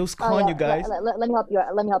 But yeah, those conyo guys. Let me help you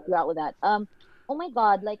out. Let me help you out with that. Oh my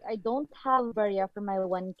God, like I don't have barya for my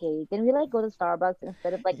 1K. Can we like go to Starbucks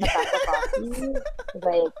instead of like Matata coffee?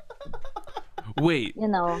 Like, Wait,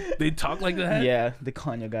 they talk like that? Yeah, the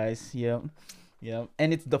Kanye guys. Yeah, yeah,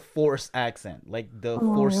 and it's the forced accent, like the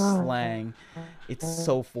forced slang. It's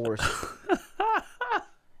so forced.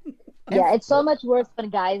 Yeah, it's so much worse when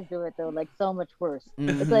guys do it though. Like so much worse.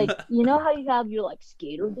 It's like how you have your like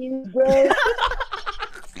skater days, bro.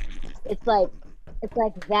 it's like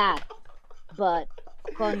that, but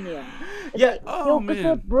Konyo. Yeah. Oh Yo, kasi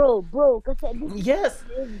man. bro, kasi this Yes,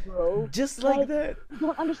 is bro. just like that. You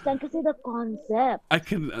don't understand kasi the concept. I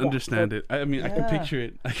can understand it. I mean, I can Yeah. picture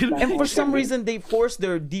it. I can And for picture some it. reason, they force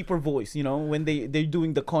their deeper voice. When they're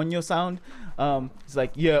doing the conyo sound. It's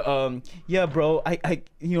like yeah, bro. I'm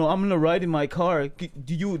gonna ride in my car.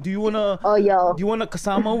 Do you wanna? Oh, yo. Do you wanna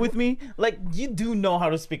kasama with me? Like, you do know how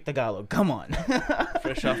to speak Tagalog. Come on.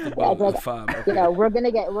 Fresh off the Yeah, boat it's with five. Okay. we're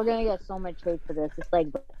gonna get so much hate for this. It's like,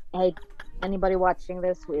 hey, anybody watching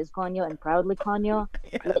this who is Konyo and proudly Konyo,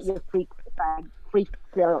 let your freak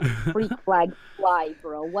flag fly,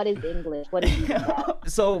 bro. What is English? What is even that?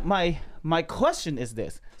 So my question is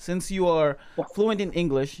this: since you are fluent in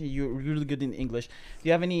English, you're really good in English. Do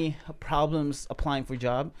you have any problems applying for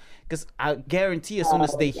job? Because I guarantee, as soon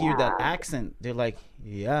as they hear that accent, they're like,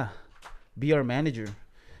 "Yeah, be our manager.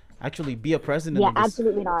 Actually, be a president." Yeah, of this.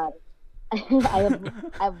 absolutely not.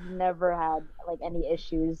 I've never had like any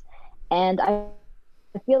issues, and I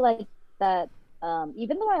feel like that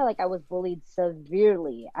even though I was bullied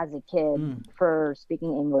severely as a kid for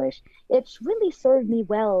speaking English, it's really served me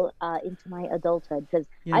well into my adulthood because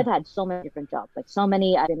I've had so many different jobs, like so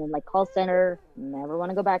many. I've been in like call center, never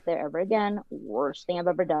want to go back there ever again. Worst thing I've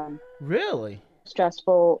ever done. Really?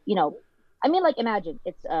 Stressful, I mean, like imagine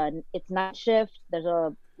it's night shift. There's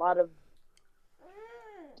a lot of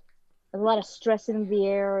stress in the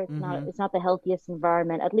air. It's not the healthiest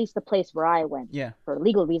environment. At least the place where I went. Yeah. For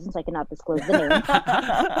legal reasons, I cannot disclose the name.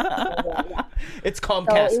 Yeah. It's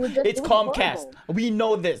Comcast. So it's it was Comcast. horrible. We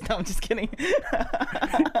know this. No, I'm just kidding.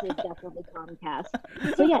 It's definitely Comcast.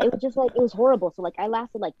 So yeah, it was just like it was horrible. So like I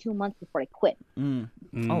lasted like 2 months before I quit. Oh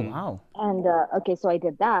wow. And okay, so I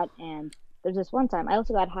did that, and there's this one time I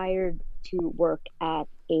also got hired to work at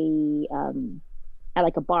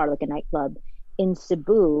like a bar, like a nightclub in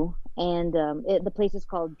Cebu, and the place is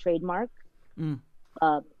called Trademark.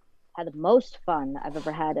 Had the most fun I've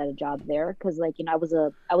ever had at a job there because like I was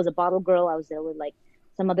a bottle girl. I was there with like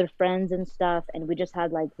some other friends and stuff, and we just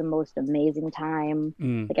had like the most amazing time.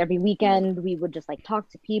 Like every weekend we would just like talk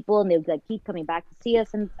to people, and they would like keep coming back to see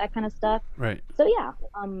us and that kind of stuff. Right. So yeah,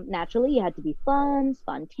 naturally you had to be fun,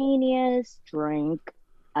 spontaneous, drink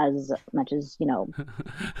as much as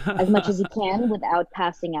as much as you can without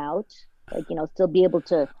passing out. Like still be able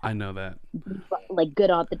to I know that. like good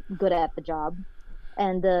at the job.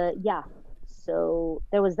 And yeah, so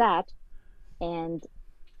there was that. And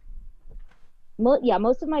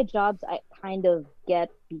most of my jobs I kind of get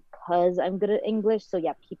because I'm good at English. So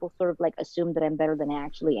yeah, people sort of like assume that I'm better than I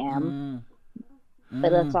actually am.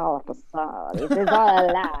 But that's all a facade. It's all a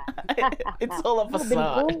lie. It's all a I've been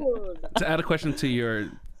facade. fooled. To add a question to your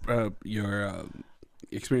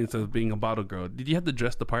experience of being a bottle girl, did you have to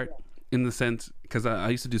dress the part? In the sense, because I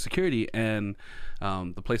used to do security, and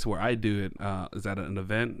the place where I do it is at an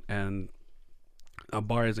event, and a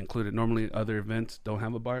bar is included. Normally, other events don't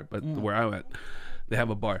have a bar, but where I'm at, they have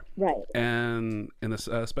a bar. Right. And in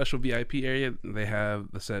a special VIP area, they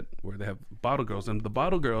have the set where they have bottle girls, and the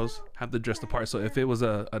bottle girls have to dress the part. So if it was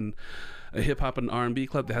a hip hop and R&B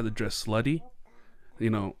club, they had to dress slutty,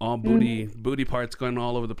 all booty parts going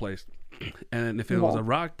all over the place. And if it was a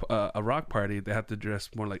rock party, they had to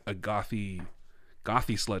dress more like a gothy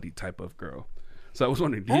slutty type of girl. So I was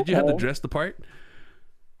wondering, did you have to dress the part?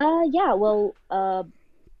 Yeah, well,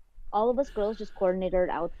 all of us girls just coordinated our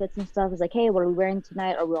outfits and stuff. It's like, hey, what are we wearing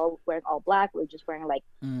tonight? Are we all wearing all black? We're just wearing like,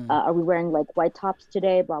 Mm. are we wearing like white tops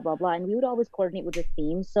today? Blah blah blah. And we would always coordinate with the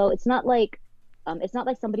theme. So it's not like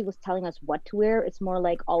somebody was telling us what to wear. It's more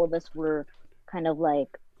like all of us were kind of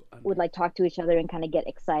like would like talk to each other and kind of get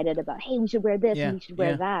excited about, hey, we should wear this and Yeah, we should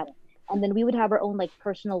wear yeah. that. And then we would have our own like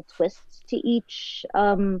personal twists to each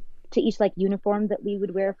like uniform that we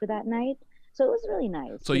would wear for that night. So it was really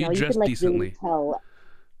nice. So You you know, you could dress like really decently. tell.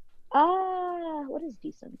 What is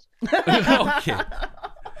decent? Okay.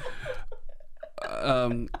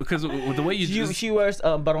 Because with the way you She just she wears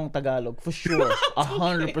barong Tagalog for sure,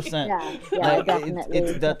 100%. Yeah, yeah, Like definitely,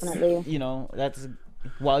 it's that's definitely. you know that's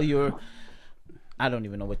while you're. I don't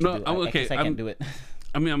even know what you No, do. I'm I okay. guess I can't do it.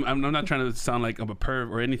 I mean, I'm not trying to sound like I'm a perv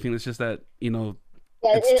or anything. It's just that Yeah,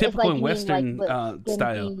 it's it's typical like in you mean like Western with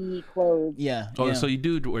style. skimpy clothes. Yeah, Oh, yeah. so you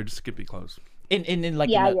do wear skimpy clothes. In like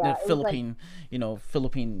Yeah, in the yeah. It was like Philippine,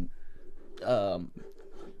 Philippine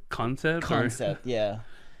Concept? concept. Yeah,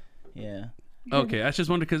 yeah. Or okay, I just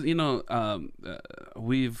wonder because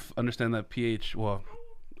we've understand that PH. Well,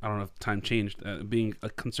 I don't know if time changed. Being a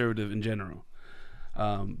conservative in general.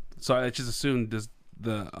 So I just assumed does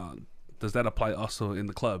that apply also in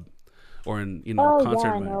the club or in Oh concert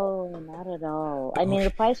yeah, environment? no, not at all. I mean, it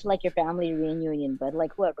Okay. applies to like your family reunion, but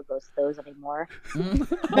like whoever goes to those anymore. Mm.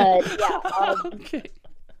 But yeah, Okay.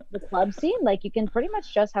 the club scene, like you can pretty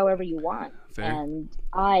much dress however you want. Fair. And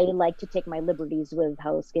I like to take my liberties with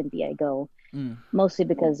how skimpy I go, Mm. mostly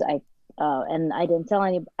because and I didn't tell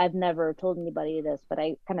I've never told anybody this, but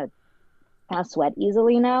I kind of sweat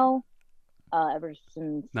easily now. Ever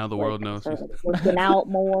since Now the like world I knows. started like, working out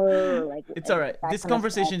more, or, like It's all right. that This kind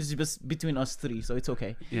of stuff. conversation is just between us three, so it's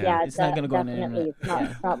okay. Yeah. Yeah, It's not gonna go on the definitely. internet. It's not.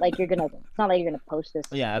 Yeah. It's not like you're gonna. It's not like you're gonna post this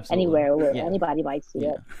Yeah, absolutely. anywhere where Yeah. anybody might see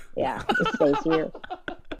Yeah. it. Yeah, it stays here.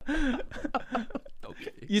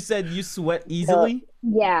 Okay. You said you sweat So easily.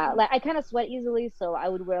 yeah, like I kind of sweat easily, so I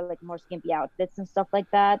would wear like more skimpy outfits and stuff like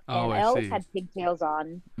that. Oh, And I I always see. had pigtails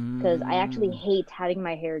on because I actually Mm. hate having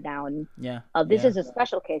my hair down. Yeah. This Yeah. is a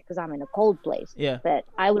special case because I'm in a cold place. Yeah. But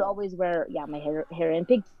I would always wear my hair in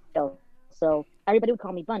pigtails. So everybody would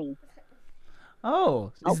call me Bunny.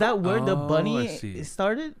 Oh, is Oh, that where the Oh, I bunny see.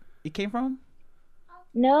 started? It came from?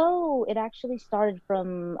 no, it actually started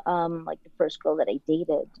from like the first girl that I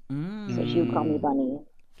dated. So she would call me Mm. Bunny.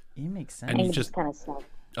 It makes sense. And And you it just just kind of stuck.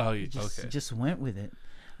 oh just okay. just went with it.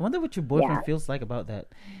 I wonder what your boyfriend Yeah. feels like about that.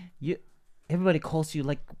 You, everybody calls you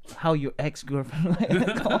like how your ex girlfriend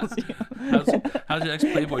calls you. How's your ex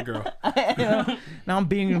Playboy girl? Now I'm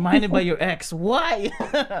being reminded by your ex. Why?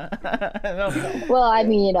 No. Well, I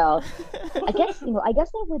mean, I guess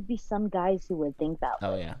there would be some guys who would think that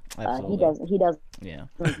Oh way. yeah, He absolutely. doesn't. He doesn't Yeah,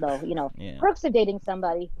 though. yeah, Perks of dating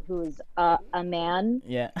somebody who's a man.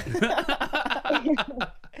 yeah.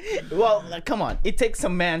 Well, like, come on. It takes a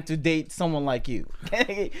man to date someone like you.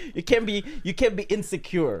 You can't be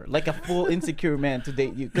insecure, like a full insecure man to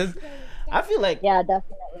date you. Because I feel like, Yeah,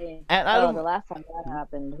 definitely. and I don't. The last time that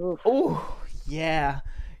happened. Oof. Oh, yeah,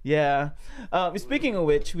 yeah. Speaking of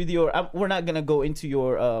which, with your, we're not gonna go into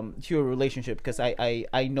your relationship because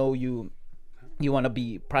I know you want to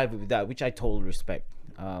be private with that, which I totally respect.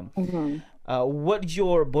 Mhm. What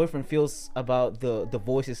your boyfriend feels about the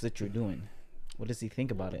voices that you're doing? What does he think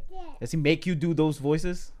about it? Does he make you do those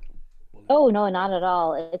voices? Oh no, not at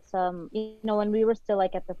all. It's when we were still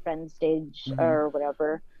like at the friend stage Mhm. or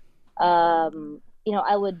whatever,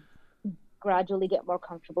 I would gradually get more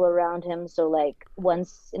comfortable around him. So like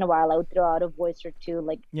once in a while I would throw out a voice or two,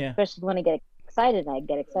 like Yeah. especially when I get excited, and I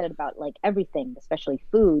get excited about like everything, especially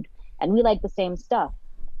food. And we like the same stuff.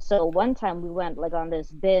 So one time we went like on this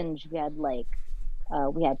binge.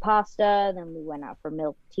 We had pasta, then we went out for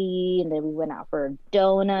milk tea, and then we went out for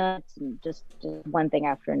donuts, and just one thing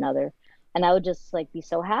after another. And I would just like be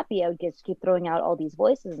so happy. I would just keep throwing out all these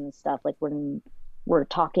voices and stuff, like when we're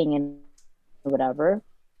talking and whatever.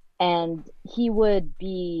 And he would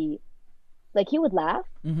be like, he would laugh.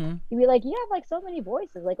 Mm-hmm. He'd be like, "You have like so many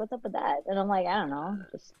voices. Like, what's up with that?" And I'm like, "I don't know.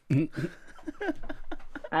 Just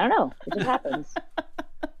I don't know. It just happens."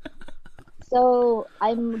 So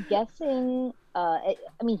I'm guessing. I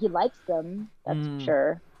mean, he likes them. That's for Mm.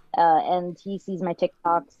 sure. And he sees my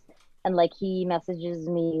TikToks, and like he messages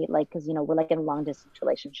me, like, because we're like in a long distance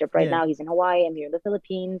relationship right Yeah. now. He's in Hawaii. I'm here in the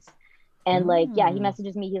Philippines, and like he Mm.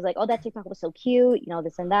 messages me. He's like, "Oh, that TikTok was so cute.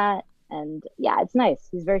 This and that." And yeah, it's nice.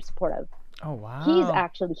 He's very supportive. Oh wow.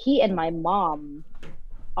 He and my mom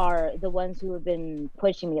are the ones who have been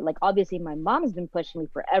pushing me. Like, obviously, my mom's been pushing me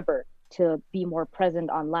forever to be more present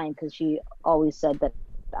online because she always said that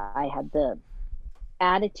I had the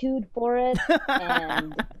attitude for it.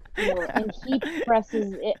 And and he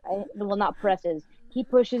presses it. Well, not presses. He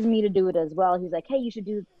pushes me to do it as well. He's like, "Hey, you should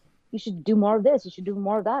do more of this. You should do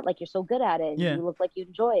more of that. Like you're so good at it. And Yeah. you look like you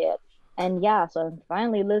enjoy it." And yeah, so I'm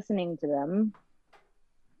finally listening to them.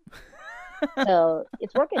 So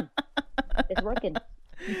it's working. It's working.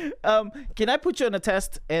 Can I put you on a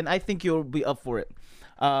test? And I think you'll be up for it.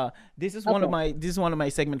 This is one of my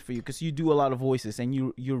segments for you because you do a lot of voices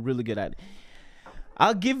and you're really good at it.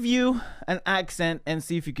 I'll give you an accent and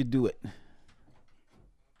see if you could do it.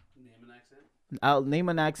 Name an accent. I'll name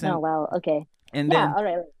an accent. Oh wow. Okay. And Yeah. then All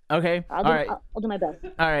right. okay. All right. I'll do my best.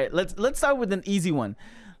 All right. Let's start with an easy one.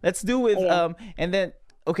 Let's do with Okay. and then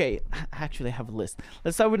okay. I actually have a list.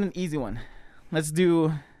 Let's start with an easy one. Let's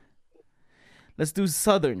do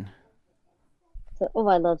Southern. So, oh,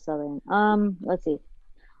 I love Southern. Let's see.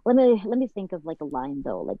 Let me think of like a line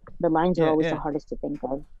though. Like the lines are Yeah, always yeah. the hardest to think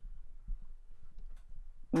of.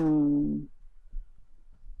 Mm.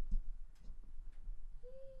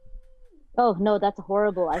 Oh no, that's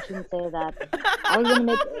horrible. I shouldn't say that. I was gonna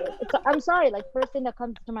make. I'm sorry. Like first thing that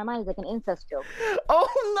comes to my mind is like an incest joke. Oh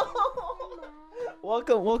no!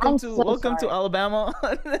 Welcome I'm to so sorry. Alabama.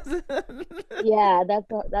 Yeah, that's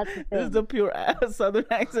the This is thing. the pure Southern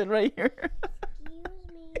accent right here.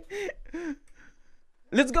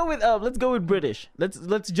 Let's go with British.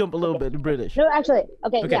 Let's jump a little bit to British. No, actually,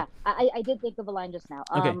 okay, Okay. yeah, I did think of a line just now.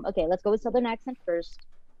 Okay. Okay, let's go with Southern accent first.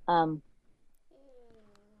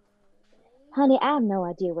 Honey, I have no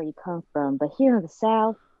idea where you come from, but here in the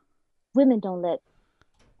South, women don't let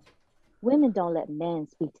men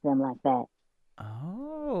speak to them like that.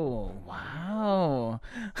 Oh wow,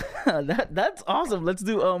 that's awesome. Let's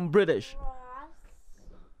do British.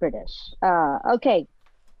 British. Okay.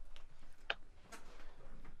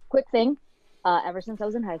 Quick thing. Ever since I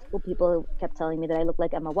was in high school, people kept telling me that I look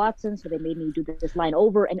like Emma Watson, so they made me do this line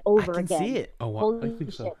over and over I can again. see it. Oh, wow. I Holy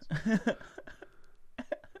think so. shit.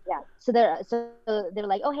 Yeah. So they're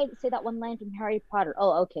like, oh hey, say that one line from Harry Potter.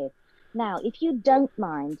 Oh, okay. Now, if you don't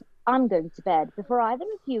mind, I'm going to bed before either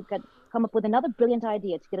of you could come up with another brilliant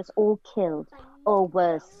idea to get us all killed or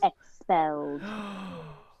worse, expelled.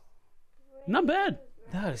 Not bad.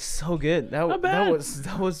 That is so good. That Not bad.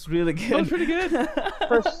 that was really good. That was pretty good.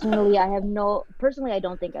 Personally, I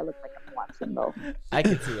don't think I look like Emma Watson though. I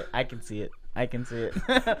can see it. I can see it. I can see it.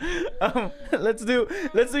 Let's do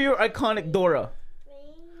your iconic Dora.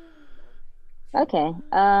 Okay.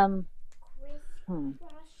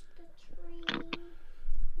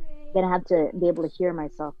 Gonna have to be able to hear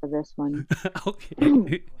myself for this one.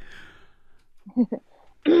 Okay.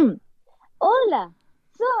 Hola,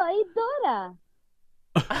 soy Dora.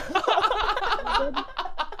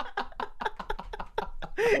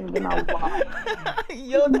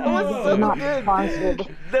 Yo, that was so Not good. sponsored.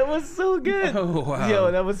 That was so good. Oh, wow.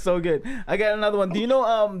 Yo, that was so good. I got another one. Do you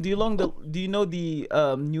know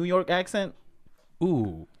the New York accent?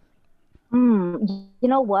 Ooh. You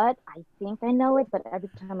know what? I think I know it, but every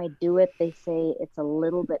time I do it, they say it's a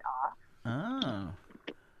little bit off. Ah.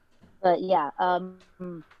 But yeah,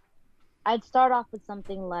 I'd start off with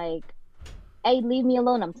something like, "Hey, leave me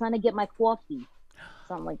alone. I'm trying to get my coffee."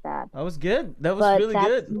 Something like that. That was good. That was But really that's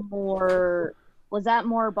good. more. Was that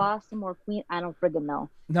more Boston, more Queen? I don't friggin' know.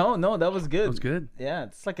 No, that was good. That was good. Yeah,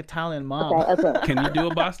 it's like Italian mob. Okay, okay. Can you do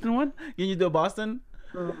a Boston one? Can you do a Boston?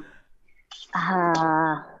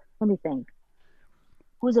 Let me think.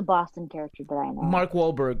 Who's a Boston character that I know? Mark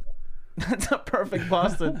Wahlberg. That's a perfect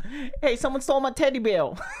Boston. Hey, someone stole my teddy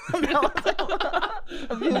bear. Have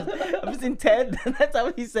you seen Ted? That's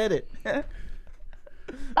how he said it.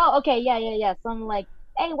 Oh, okay, yeah. Something like,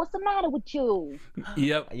 "Hey, what's the matter with you?"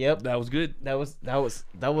 Yep. That was good. That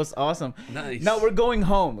was awesome. Nice. Now we're going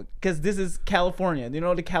home because this is California. Do you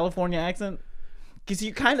know the California accent? Because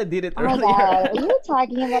you kind of did it Oh my earlier. god, are you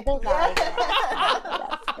talking about this?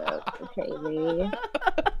 That's so crazy.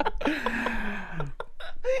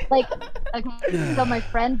 Like, okay, so my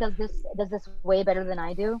friend does this way better than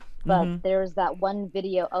I do. But there's that one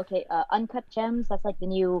video. Okay, Uncut Gems. That's like the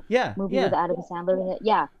new Yeah, movie yeah. with Adam Sandler in it.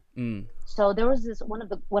 Yeah. Mm. So there was this one of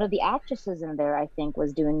the actresses in there, I think,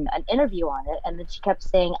 was doing an interview on it, and then she kept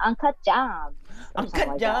saying "Uncut Gems." or something Uncut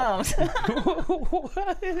like that. Gems.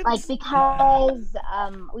 What? Like because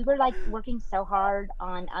we were like working so hard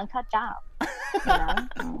on Uncut Gems. You know?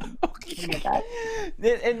 Something like that.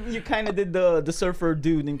 And you kind of did the surfer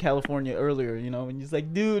dude in California earlier, you know, and he's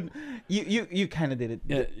like, dude, you kind of did it.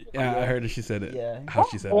 Yeah, I heard that she said it. Yeah. How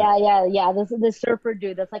she said it. Yeah. This surfer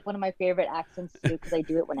dude. That's like one of my favorite accents too, because I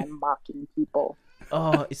do it when I'm mocking people.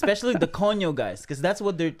 Oh, especially the Conyo guys, because that's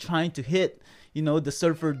what they're trying to hit. You know, the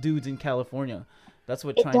surfer dudes in California. That's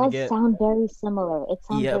what It trying to does get. sound very similar. It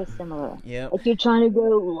sounds very Yep. similar. Yep. Like you're trying to go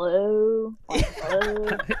low,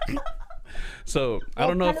 So I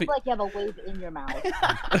well, don't it's know kind if of like you have a wave in your mouth.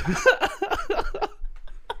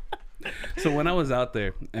 so when I was out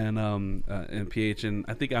there and in PH, and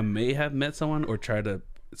I think I may have met someone or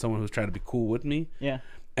someone who's trying to be cool with me, Yeah.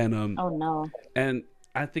 and Oh no. and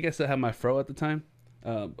I think I still had my fro at the time,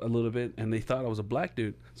 a little bit, and they thought I was a black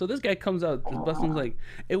dude. So this guy comes out, busting was like,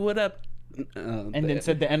 "Hey, what up?" And then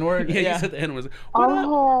said the N word. Yeah, he said the N word. What up?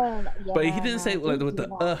 Oh, But he yeah, didn't say no, like they with do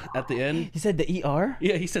the that. at the end. He said the ER.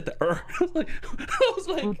 Yeah, he said the I was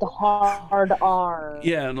like, With the hard R.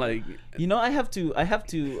 yeah, and like, You know, I have to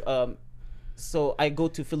so I go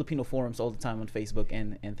to Filipino forums all the time on Facebook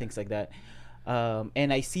and things like that.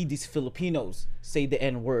 And I see these Filipinos say the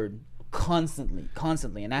N word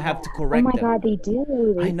constantly, and I have to Oh correct my them. God, they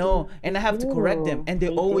do. I know, and I have to correct them, and they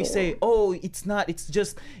always do. say, "Oh, it's not. It's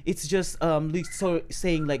just so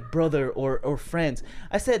saying like brother or friends."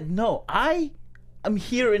 I said, "No, I am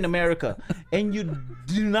here in America, and you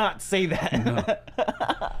do not say that.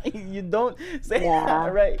 You don't say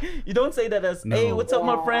that, right? You don't say that as, hey, No. what's up,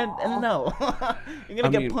 my friend?" And no, you're gonna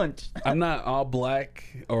I get mean, punched. I'm not all black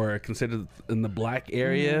or considered in the black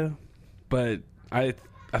area, but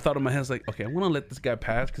I thought in my head, I was like, okay, I'm gonna let this guy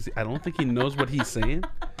pass because I don't think he knows what he's saying.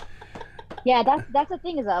 Yeah, that's the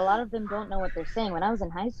thing is that a lot of them don't know what they're saying. When I was in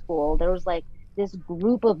high school, there was like this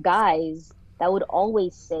group of guys that would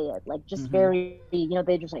always say it, like just very,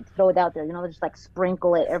 they just like throw it out there, they just like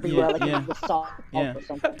sprinkle it everywhere, like yeah. it was salt Yeah. or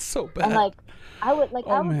something. That's so bad. And like I would Oh,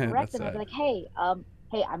 correct man, them. that's I'd be sad. like, hey,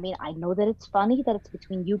 I mean, I know that it's funny that it's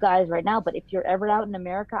between you guys right now, but if you're ever out in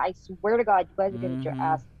America, I swear to God, you guys are gonna get your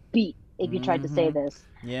ass beat if you tried to say this.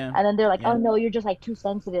 Yeah. And then they're like, Yeah. oh no, you're just like too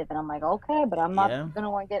sensitive. And I'm like, okay, but I'm not Yeah.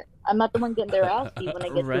 I'm not the one getting their ass beat when I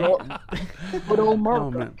get Right. to good old America.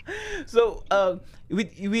 Oh man, So,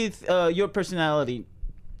 with your personality,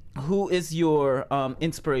 who is your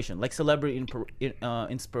inspiration, like celebrity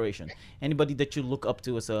inspiration? Anybody that you look up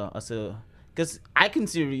to as a, because I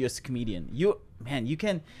consider you as a comedian. You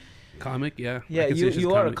can, comic, yeah. I yeah, can see you she's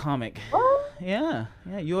you are a comic. Yeah,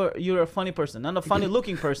 you're a funny person, not a funny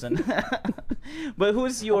looking person. But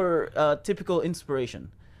who's your typical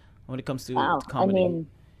inspiration when it comes to Wow. comedy? I mean,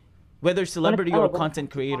 Whether celebrity when or it comes content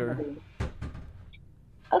to creator. comedy.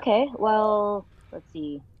 Okay, well, let's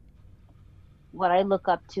see. What I look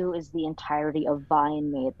up to is the entirety of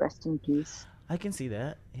Vine made. Rest in peace. I can see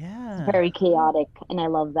that. Yeah. Very chaotic, and I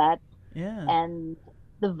love that. Yeah. And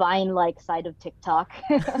the Vine-like side of TikTok.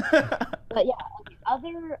 But yeah,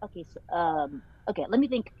 okay, let me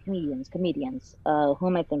think. Comedians. Who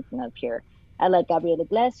am I thinking of here? I like Gabriel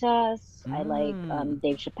Iglesias. I like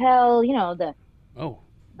Dave Chappelle. Oh,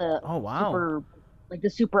 The Oh, wow. the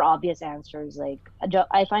super obvious answers. Like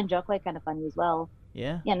I find Joke like kind of funny as well.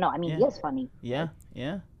 Yeah. Yeah, no, I mean he Yeah. is funny. Yeah.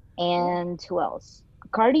 Yeah. And who else?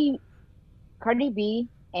 Cardi B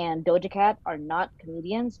and Doja Cat are not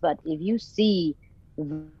comedians, but if you see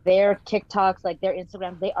their TikToks, like their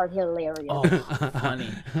Instagrams, they are hilarious. Oh, funny.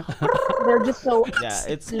 They're just so Yeah,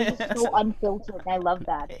 it's they're just so unfiltered. And I love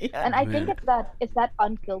that. Yeah. And I think Man. it's that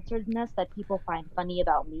unfilteredness that people find funny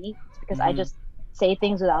about me. It's because Mm-hmm. I just say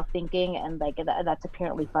things without thinking, and like that's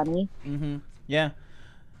apparently funny. Yeah.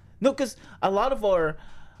 No, because a lot of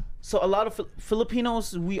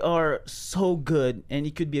Filipinos, we are so good, and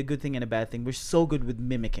it could be a good thing and a bad thing. We're so good with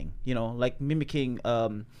mimicking, like mimicking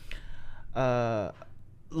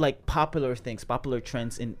like popular things, popular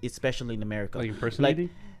trends especially in America. like impersonating.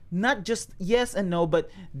 Not just yes and no, but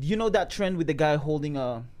that trend with the guy holding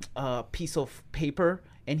a piece of paper,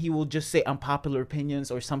 and he will just say unpopular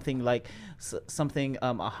opinions or something like something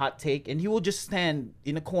a hot take, and he will just stand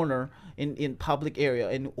in a corner in public area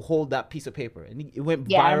and hold that piece of paper, and it went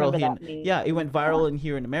Yeah, I viral remember here. that meme. Yeah, it went viral in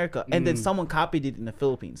here in America, and then someone copied it in the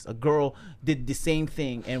Philippines. A girl did the same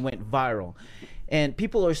thing and went viral. And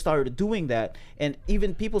people are started doing that, and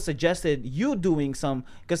even people suggested you doing some,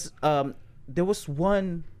 because there was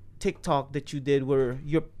one TikTok that you did where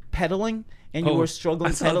you're pedaling and you Oh, were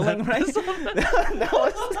struggling I saw pedaling, that. right?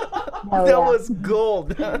 Oh, That yeah. was gold.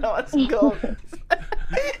 That was gold.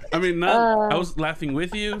 I mean, I was laughing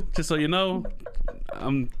with you, just so you know.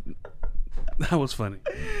 That was funny.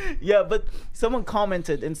 Yeah, but someone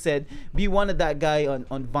commented and said, "Be one of that guy on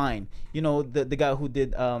Vine. The guy who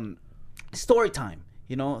did story time.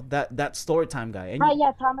 That story time guy." And Right,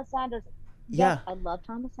 yeah, Thomas Sanders. Yeah. Yes, I love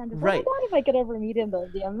Thomas Sanders. Right. Oh my God, if I could ever meet him, that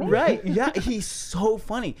would be amazing. Right. Yeah, he's so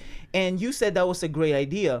funny. And you said that was a great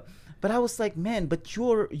idea. But I was like, man, but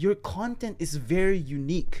your content is very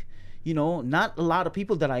unique. Not a lot of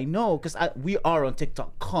people that I know, because we are on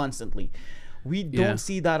TikTok constantly. We Yeah. don't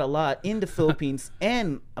see that a lot in the Philippines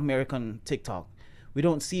and American TikTok. We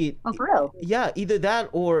don't see it. Oh, for real? Yeah, either that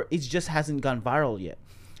or it just hasn't gone viral yet.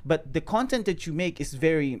 But the content that you make is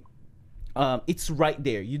very it's right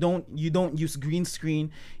there. You don't use green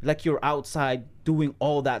screen, like you're outside doing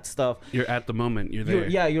all that stuff. You're at the moment. You're there.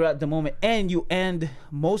 You're at the moment, and you end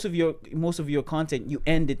most of your content. You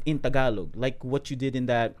end it in Tagalog, like what you did in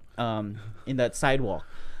that sidewalk.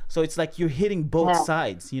 So it's like you're hitting both Yeah.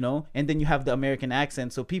 sides, and then you have the American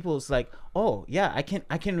accent. So people is like, oh yeah, I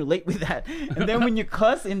can relate with that. And then when you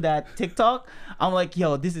cuss in that TikTok, I'm like,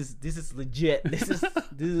 yo, this is legit. This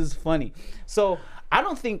is funny. So I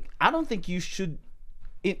don't think you should,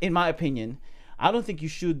 in my opinion, I don't think you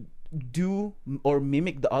should do or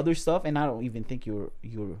mimic the other stuff, and I don't even think you're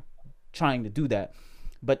trying to do that.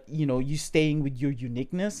 But you staying with your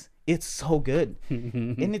uniqueness, it's so good,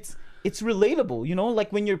 and it's relatable.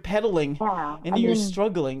 Like when you're pedaling Yeah. and you're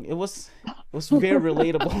struggling, it was very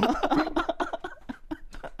relatable.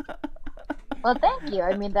 Well, thank you.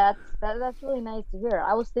 I mean, that's really nice to hear.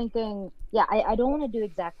 I was thinking, yeah, I don't want to do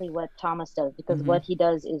exactly what Thomas does because what he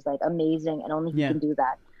does is like amazing and only he Yeah. can do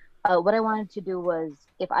that. What I wanted to do was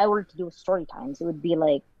if I were to do story times, it would be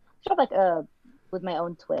like sort of like with my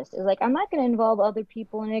own twist. It's like I'm not going to involve other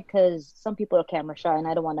people in it because some people are camera shy and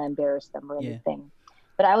I don't want to embarrass them or Yeah. anything.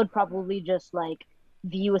 But I would probably just like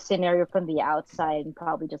view a scenario from the outside and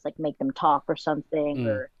probably just like make them talk or something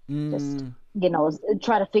or just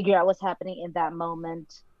try to figure out what's happening in that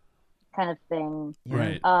moment kind of thing. Yeah.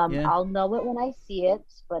 Right. Yeah. I'll know it when I see it,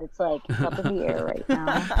 but it's like up in the air right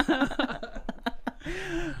now.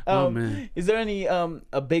 Oh, man. Is there any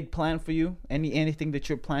a big plan for you? Anything that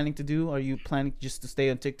you're planning to do? Are you planning just to stay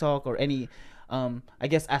on TikTok, or any I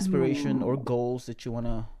guess aspiration or goals that you want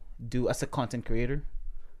to do as a content creator?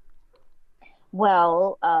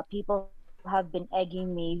 Well, people have been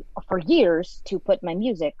egging me for years to put my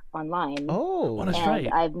music online. Oh, That's and right.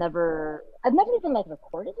 I've never even like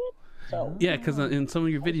recorded it. So Yeah, because in some of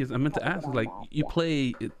your videos, I meant to ask, like, you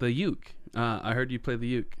play the uke. I heard you play the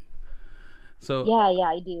uke. So yeah,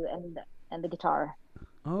 I do, and the guitar.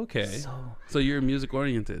 okay, so you're music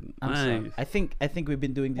oriented. I'm Nice. sorry. I think we've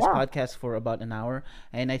been doing this Yeah. podcast for about an hour,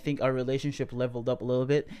 and I think our relationship leveled up a little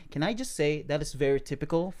bit. Can I just say that is very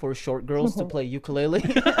typical for short girls to play ukulele?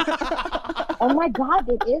 Oh my God,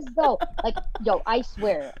 it is though. Like, yo, I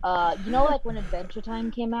swear. Like when Adventure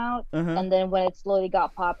Time came out, and then when it slowly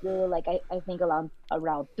got popular, like I think around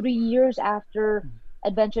 3 years after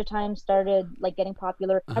Adventure Time started like getting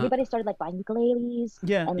popular, everybody started like buying ukuleles.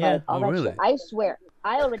 Yeah, and yeah. like all Oh, that really? shit. I swear,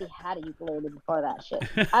 I already had a ukulele before that shit.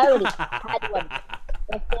 I already had one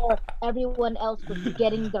before everyone else was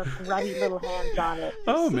getting their grubby little hands on it.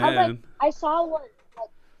 Oh I was man. like, I saw one. Like,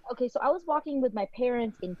 okay, so I was walking with my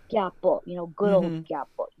parents in Quiapo, good old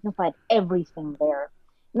Quiapo. You can find everything there.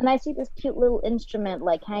 And then I see this cute little instrument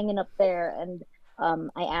like hanging up there, and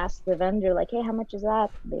I asked the vendor like, "Hey, how much is that?"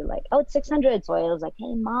 They're like, "Oh, it's 600." So I was like,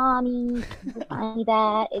 "Hey, mommy, can you find me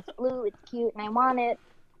that? It's blue, it's cute, and I want it."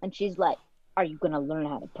 And she's like, "Are you gonna learn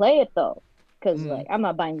how to play it though? Because like I'm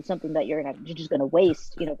not buying something that you're just gonna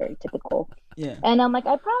waste." Very typical. Yeah. And I'm like,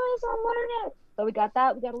 "I promise I'll learn it." So we got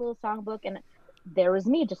that. We got a little songbook, and there was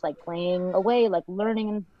me just like playing away, like learning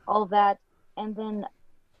and all of that. And then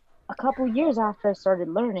a couple years after I started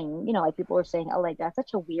learning, like people were saying, "Oh, like that's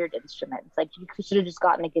such a weird instrument. It's like you should have just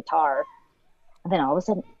gotten a guitar." And then all of a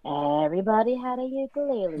sudden, everybody had a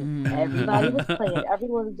ukulele. Everybody was playing it.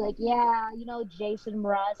 Everyone was like, "Yeah, Jason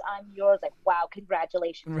Mraz, I'm yours." Like, wow,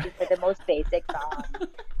 congratulations! You played the most basic song.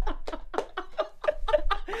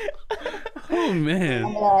 Oh man.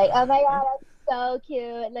 And they're like, "Oh my God, that's so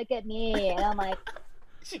cute. Look at me." And I'm like,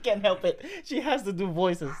 She can't help it. She has to do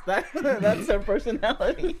voices. That's her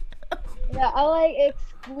personality. yeah, I like,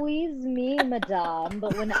 excuse me, madame,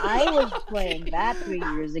 but when I was playing that 3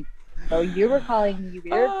 years ago, you were calling me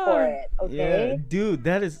weird for it, okay? Yeah, dude,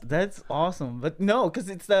 that's awesome. But no, because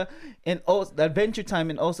it's the Adventure Time,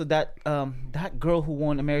 and also that girl who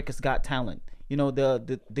won America's Got Talent.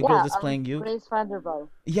 The girl that's playing you. Grace Vanderbilt.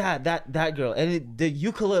 Yeah, that girl, and the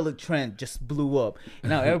ukulele trend just blew up.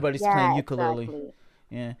 Now everybody's playing ukulele. Exactly.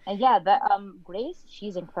 Yeah, And yeah, that Grace,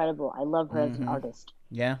 she's incredible. I love her as an artist.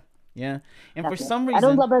 yeah. And for Definitely. some I reason,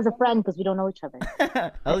 don't love her as a friend because we don't know each other.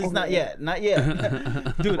 at least not yet,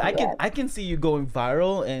 dude. I can see you going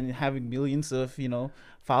viral and having millions of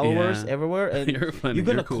followers Yeah. everywhere, and You're funny. you're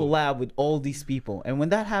gonna You're cool. collab with all these people. And when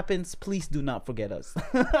that happens, please do not forget us.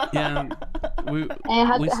 Yeah.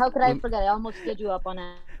 And how could I forget? I almost stood you up on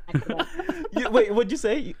accident. Wait, what'd you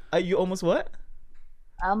say? You almost what?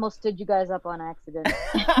 I almost stood you guys up on accident.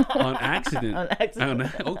 On accident. On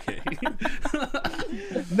accident. Okay.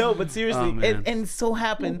 No, but seriously, Oh, man. and so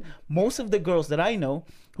happened most of the girls that I know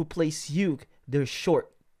who play uke, they're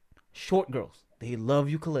short girls. They love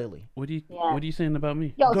ukulele. What do you Yeah. What are you saying about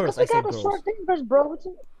me? Yo, Girls, since we I got say the girls. short fingers, bro, what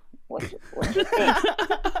you think?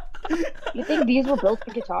 You think these were built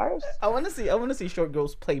for guitars? I want to see short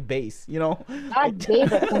girls play bass. You know, God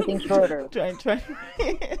gave us something shorter. trying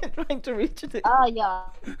trying to reach it. Oh yeah,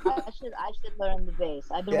 I should learn the bass.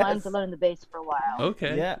 I've been wanting to Yes. learn the bass for a while.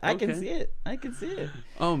 Okay. Yeah, I can okay. see it. I can see it.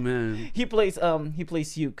 Oh man, He plays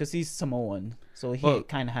uke because he's Samoan, so he Well-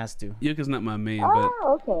 kind of has to. Yuka's not my main,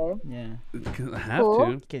 Oh, okay. Yeah, but 'cause I have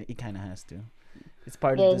Cool. to. he kind of has to. It's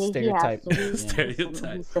part Yeah, of the he stereotype. has to. He's,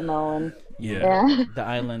 Stereotype. he's Samoan. Yeah. Yeah. The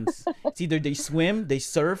islands. It's either they swim, they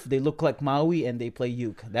surf, they look like Maui, and they play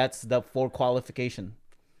uke. That's the 4 qualification.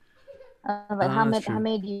 Like how that's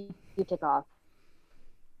many true. do you take off?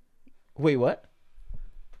 Wait, what?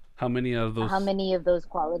 How many of those? How many of those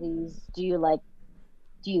qualities do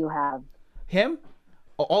you have? Him?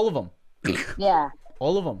 All of them. Yeah.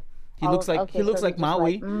 All of them. He Oh, looks like okay, he looks so like he's just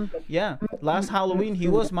Maui. like, Yeah. Last Halloween he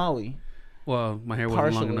was Maui. Well, my hair wasn't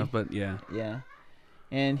long Partially. enough, but yeah. Yeah.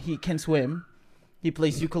 And he can swim. He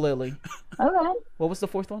plays ukulele. Okay. What was the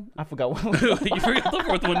 4th one? I forgot what. You forgot the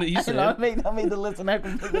fourth one that you I said. made the list and I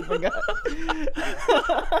completely forgot.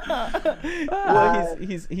 Well,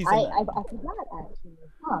 he's I forgot actually.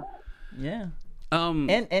 Huh. yeah. Um.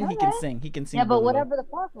 And he can Okay. sing. He can sing. Yeah, but really well. whatever the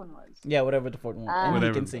fourth one was. Yeah, whatever the 4th one. And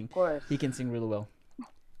Whatever. he can sing. Of course. He can sing really well.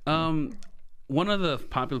 One of the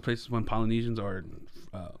popular places when Polynesians are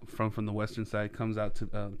from the western side comes out to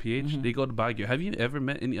PH, Mm-hmm. they go to Baguio. Have you ever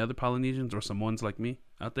met any other Polynesians or Samoans like me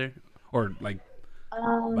out there, or like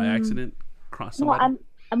by accident cross No, somebody?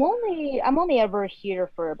 I'm only ever here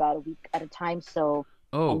for about a week at a time, so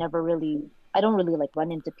I don't really like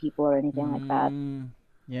run into people or anything like that.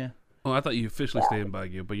 Yeah. Oh, I thought you officially stay in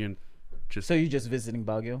Baguio, but you're just. So you're just visiting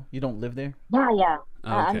Baguio? You don't live there? Yeah.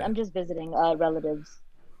 Oh, okay. I'm just visiting relatives,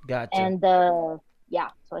 Gotcha. and yeah,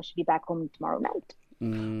 so I should be back home tomorrow night.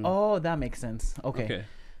 Oh, that makes sense. Okay.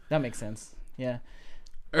 That makes sense. Yeah.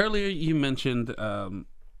 Earlier, you mentioned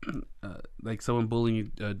like someone bullying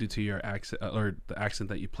you due to your accent or the accent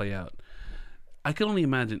that you play out. I can only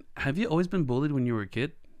imagine. Have you always been bullied when you were a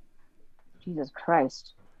kid? Jesus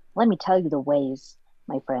Christ, let me tell you the ways,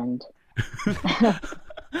 my friend.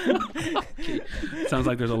 Sounds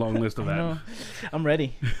like there's a long list of that. No, I'm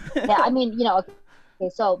ready. Yeah, I mean, okay,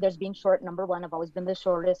 so there's being short, number one. I've always been the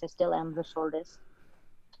shortest. I still am the shortest.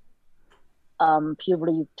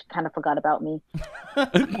 Puberty kind of forgot about me.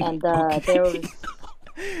 And there was,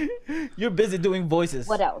 You're busy doing voices.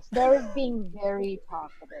 what else? There was being very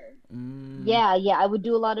talkative. Yeah, I would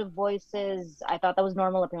do a lot of voices. I thought that was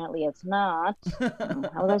normal. Apparently it's not.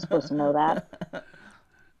 How was I supposed to know that?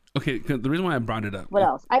 Okay, 'cause the reason why I brought it up. What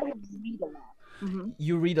else? I would read a lot.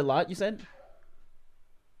 You read a lot, you said?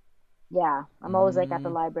 Yeah, I'm always like at the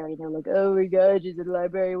library, and they're like, "Oh my God, she's at the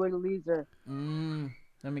library. What a loser!"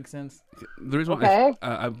 That makes sense. The reason why Okay.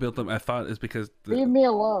 I built them, I thought, is because Leave me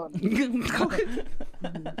alone.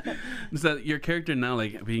 is that your character now,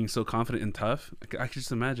 like being so confident and tough? I can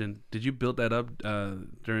just imagine. Did you build that up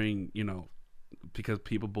during, because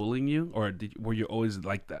people bullying you, or were you always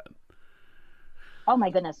like that? Oh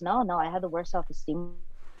my goodness, no, I had the worst self-esteem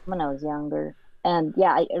when I was younger, and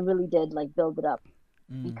yeah, I really did like build it up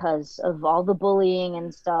because of all the bullying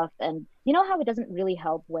and stuff. And you know how it doesn't really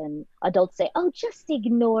help when adults say, "Oh, just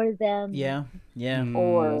ignore them," Yeah.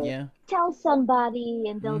 or Yeah. tell somebody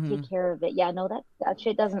and they'll take care of it. Yeah, no, that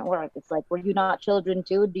shit doesn't work. It's like, were you not children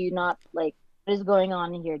too? Do you not like? What is going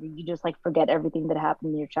on here? Did you just like forget everything that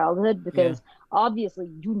happened in your childhood? Because obviously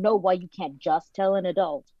you know why you can't just tell an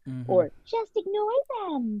adult or just ignore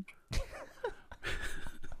them.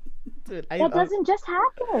 Dude, That doesn't just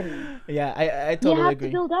happen. Yeah, I You totally have agree.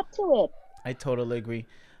 to build up to it. I totally agree.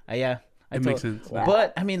 Yeah. It makes sense. Yeah.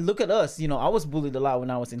 But I mean, look at us. I was bullied a lot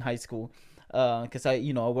when I was in high school, because I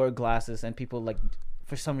wear glasses, and people like,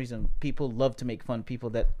 for some reason, people love to make fun of people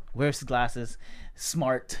that wears glasses,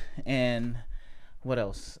 smart, and what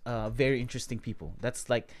else? Very interesting people. That's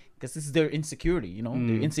like, because this is their insecurity.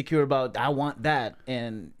 They're insecure about, I want that,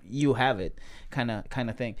 and you have it, kind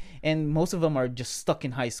of thing. And most of them are just stuck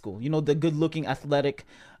in high school. The good-looking, athletic.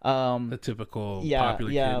 The typical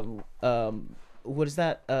popular kid. What is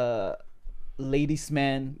that? Ladies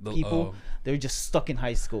man people. They're just stuck in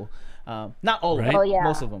high school. Not all of Right? them, Oh yeah,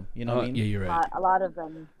 most of them. You know what I mean? Yeah, you're right. a lot of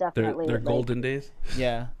them definitely They're like golden days.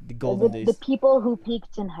 Yeah, the golden the days. people who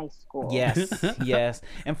peaked in high school. Yes, yes.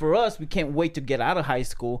 And for us, we can't wait to get out of high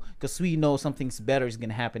school because we know something's better is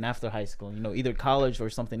gonna happen after high school. You know, either college or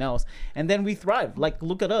something else, and then we thrive. Like,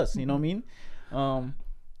 look at us. You know what I mean?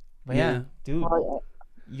 But yeah, Yeah. dude, Well,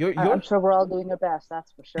 you're I'm sure we're all doing our best.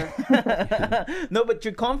 That's for sure. no, but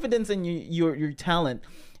your confidence and your talent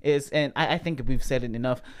is, and I think we've said it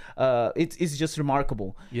enough. It's just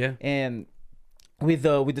remarkable. Yeah. And with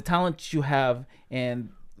the talent you have, and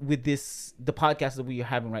with the podcast that we are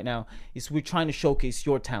having right now, is we're trying to showcase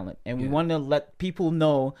your talent, and we want to let people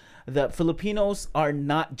know that Filipinos are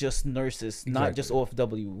not just nurses, not just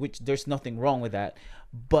OFW, which there's nothing wrong with that,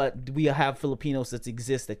 but we have Filipinos that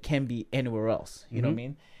exist that can be anywhere else. You know what I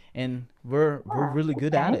mean? And we're really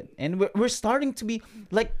good at it, and we're starting to be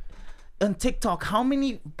like on TikTok. How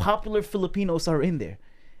many popular Filipinos are in there?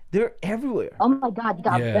 They're everywhere. Oh my God, you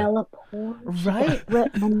got Bella Poarch, Right.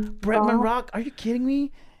 Bretman Rock. Are you kidding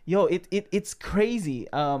me? Yo, it's crazy.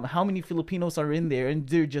 How many Filipinos are in there, and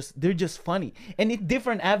they're just funny, and in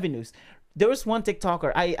different avenues. There was one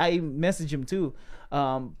TikToker. I messaged him too.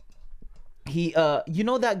 He you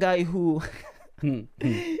know that guy who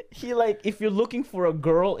he, like, if you're looking for a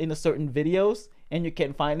girl in a certain videos and you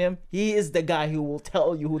can't find him, he is the guy who will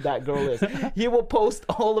tell you who that girl is. He will post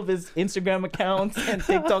all of his Instagram accounts and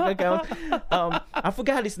TikTok accounts. I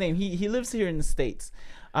forgot his name. He lives here in the States.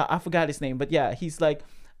 I forgot his name, but yeah, he's like,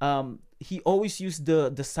 he always used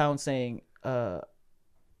the sound saying, oh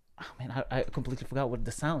man, I completely forgot what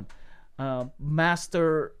the sound.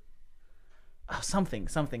 Master something.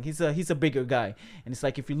 He's a bigger guy, and it's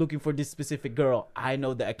like, if you're looking for this specific girl, I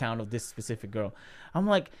know the account of this specific girl. I'm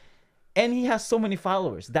like, and he has so many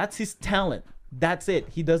followers. That's his talent. That's it.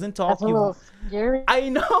 He doesn't talk. That's a little scary. I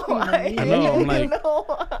know. I know.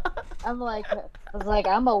 I'm like, I was like,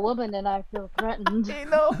 I'm a woman and I feel threatened. you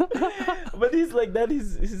know, but he's like, that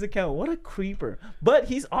is his account. What a creeper! But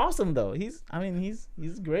he's awesome though. He's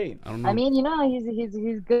great. I don't know. I mean, you know,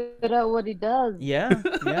 he's good at what he does. Yeah.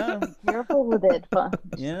 Careful with it.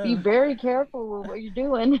 Yeah. Be very careful with what you're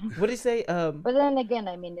doing. What do you say? But then again,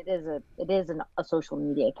 I mean, it is a social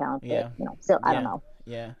media account. But, Yeah. you know, still, I don't know.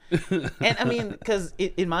 Yeah. And I mean, because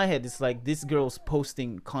in my head, it's like, this girl's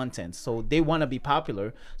posting content, so they want to be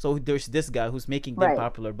popular. So there's this guy who's making them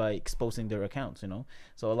popular by exposing their accounts, you know?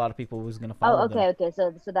 So a lot of people was going to follow them. Okay.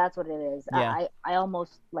 So that's what it is. Yeah. I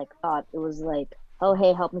almost like thought it was like, oh,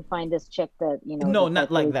 hey, help me find this chick that, you know. No,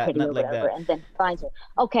 that's, not like that. Not like that. And then finds her.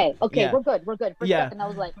 Okay, Yeah. we're good. For a Yeah. second, I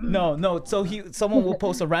was like, No. So someone will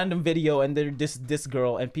post a random video, and they're this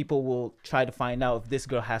girl, and people will try to find out if this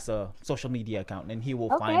girl has a social media account, and he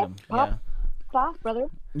will find them. Yeah. Class, brother.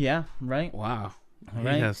 Yeah. Right. Wow.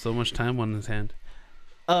 Right. He has so much time on his hand.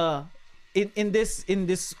 In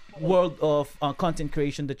this world of content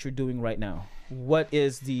creation that you're doing right now, what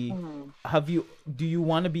is the do you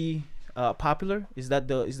want to be popular? Is that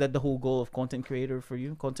the whole goal of content creator for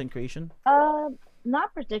you? Content creation?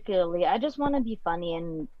 Not particularly. I just want to be funny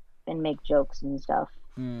and make jokes and stuff,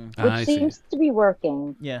 which I see. seems to be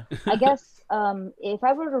working. Yeah. I guess if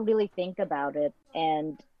I were to really think about it,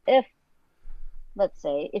 and if, let's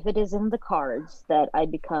say, if it is in the cards that I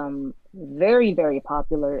become very, very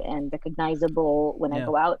popular and recognizable when I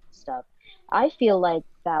go out and stuff, I feel like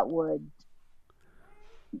that would,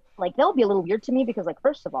 like, that would be a little weird to me, because, like,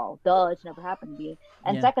 first of all, it's never happened to me,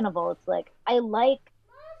 and second of all, it's like, I like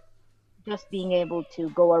just being able to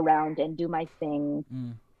go around and do my thing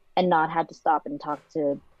and not have to stop and talk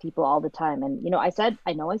to people all the time. And, you know, I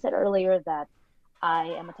know I said earlier that I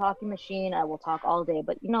am a talking machine. I will talk all day,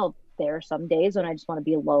 but, you know, there are some days when I just want to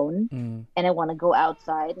be alone and I want to go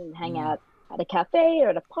outside and hang out at a cafe or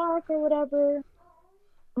at a park or whatever.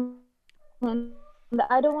 And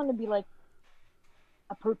I don't want to be like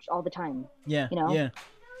approached all the time. Yeah. You know?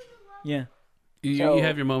 Yeah. You So,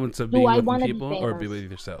 have your moments of do being I with wanna be people or be famous?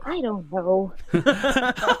 with yourself. I don't know.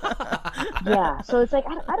 Yeah. So it's like,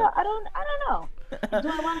 I don't know. Do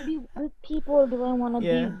I want to be with people, or do I want to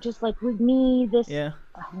be just like with me, this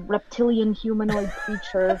reptilian humanoid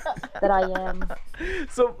creature that I am?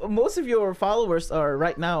 So most of your followers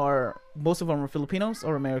most of them are Filipinos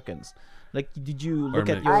or Americans? Like, did you look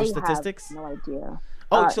at your I statistics? have no idea.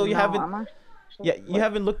 Oh, so you no, haven't? I'm actually, You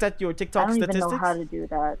haven't looked at your I TikTok don't statistics? even know how to do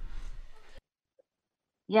that.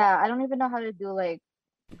 Yeah, I don't even know how to do like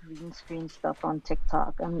green screen stuff on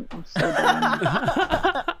TikTok. I'm so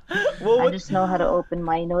dumb. Well, I just know how to open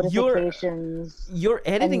my notifications your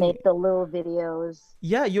and editing, make the little videos.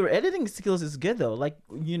 yeah, your editing skills is good though. Like,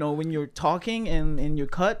 you know, when you're talking and you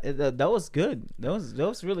cut, that was good. That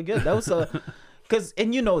was really good. That was Cause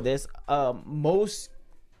and you know this, most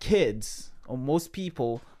kids or most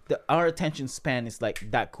people, our attention span is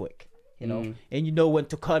like that quick, you know, and you know when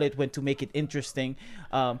to cut it, when to make it interesting.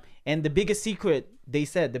 And the biggest secret, they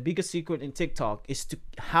said, the biggest secret in TikTok is to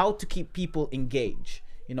how to keep people engaged.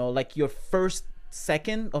 You know, like your first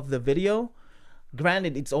second of the video,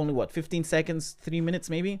 granted it's only what 15 seconds, 3 minutes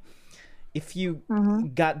maybe. If you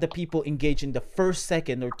got the people engaged in the first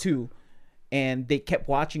second or two, and they kept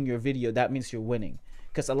watching your video, that means you're winning.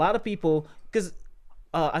 Because a lot of people, because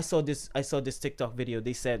I saw this TikTok video.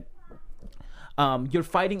 They said, you're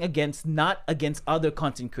fighting against, not against other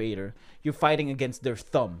content creator, you're fighting against their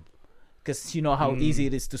thumb. Because you know how easy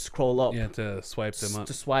it is to scroll up. Yeah, to swipe them up.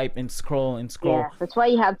 To swipe and scroll and scroll. Yeah, that's why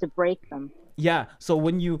you have to break them. Yeah, so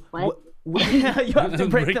when you... What? You have to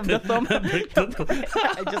break them, the thumb.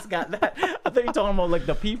 I just got that. I thought you were talking about like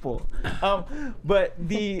the people. But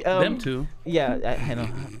the... them too. Yeah, I know.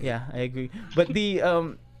 Yeah, I agree. But the...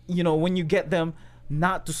 you know, when you get them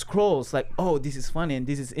not to scroll, it's like, oh, this is funny and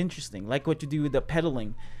this is interesting. Like what you do with the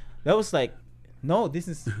pedaling. That was like... No, this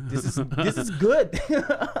is good. Yeah,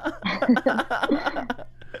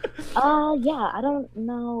 I don't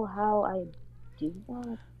know how I do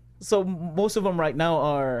that. So most of them right now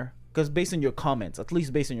are, because based on your comments, at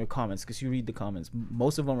least based on your comments, because you read the comments,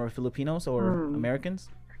 most of them are Filipinos or Americans.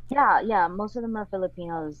 Yeah, most of them are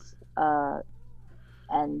Filipinos.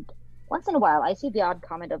 And once in a while, I see the odd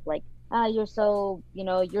comment of like, you're so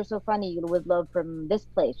funny. You would love from this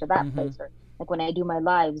place or that place, or like when I do my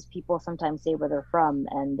lives, people sometimes say where they're from,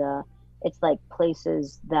 and it's like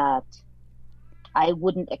places that I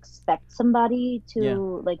wouldn't expect somebody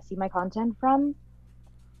to like see my content from.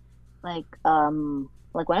 Like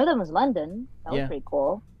one of them was London. That was pretty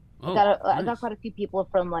cool. Oh, I got quite a few people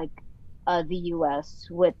from like the US,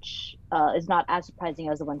 which is not as surprising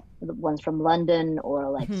as the ones from London or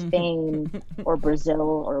like Spain or Brazil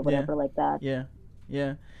or whatever like that.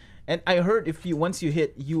 Yeah. And I heard once you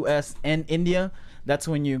hit US and India, that's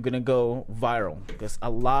when you're gonna go viral, because a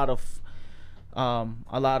lot of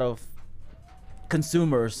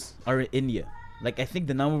consumers are in India. Like I think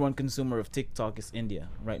the #1 consumer of TikTok is India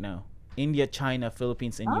right now. India, China,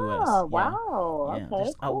 Philippines, and US. Oh, wow. Yeah, Okay,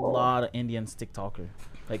 there's a cool. lot of Indians TikToker,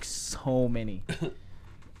 like so many.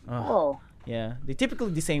 Cool. Yeah, they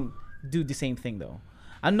typically do the same thing though.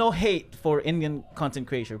 And no hate for Indian content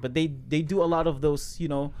creator, but they do a lot of those, you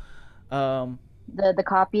know, The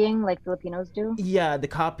copying like Filipinos do. yeah, the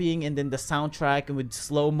copying and then the soundtrack and with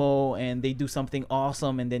slow mo, and they do something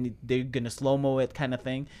awesome and then they're gonna slow mo it kind of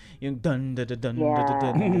thing. You know, dun dun dun dun dun dun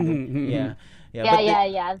dun, dun. Yeah. Yeah.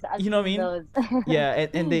 I've you know what I seen mean? those. Yeah,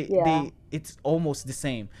 and they Yeah. it's almost the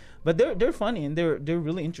same, but they're funny and they're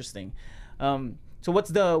really interesting. So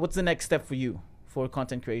what's the next step for you for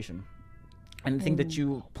content creation? Anything that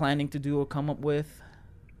you planning to do or come up with?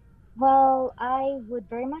 Well, I would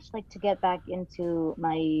very much like to get back into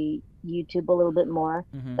my YouTube a little bit more.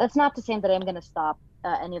 That's not to say that I'm gonna stop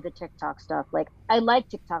any of the TikTok stuff. Like I like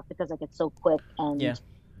TikTok because like it's so quick and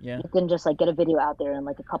Yeah. you can just like get a video out there in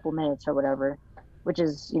like a couple minutes or whatever, which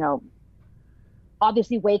is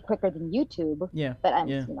obviously way quicker than YouTube. Yeah. But I'm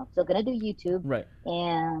Yeah. still gonna do YouTube. Right.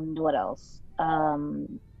 And what else?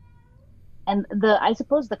 And I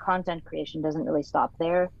suppose the content creation doesn't really stop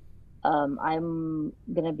there. I'm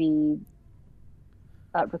gonna be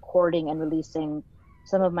recording and releasing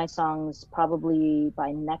some of my songs probably by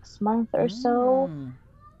next month or so,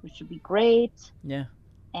 which would be great. Yeah.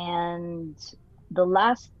 And the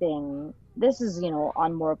last thing, this is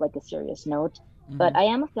on more of like a serious note, but I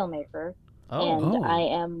am a filmmaker, and I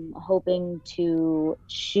am hoping to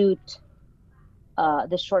shoot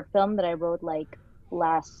this short film that I wrote like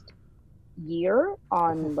last year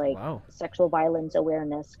on sexual violence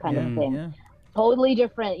awareness kind of thing. Yeah. Totally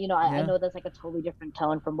different, I know that's like a totally different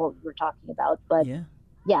tone from what we were talking about, but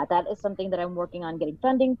yeah, that is something that I'm working on getting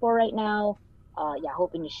funding for right now.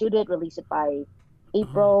 Hoping to shoot it, release it by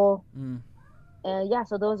April.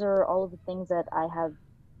 So those are all of the things that I have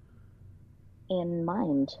in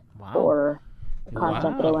mind for the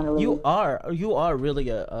content that I want to release. You are really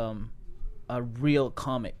a real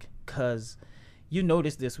comic, because you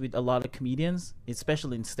notice this with a lot of comedians,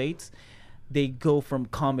 especially in States. They go from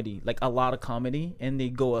comedy, like a lot of comedy, and they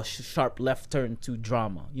go a sharp left turn to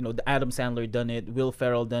drama. The Adam Sandler done it, Will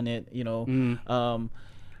Ferrell done it.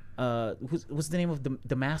 What's the name of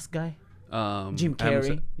the mask guy? Jim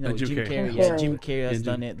Carrey. Jim Carrey. Yeah, Jim Carrey has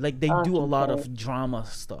done it. Like they do a lot of drama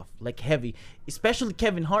stuff, like heavy. Especially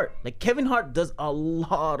Kevin Hart. Like Kevin Hart does a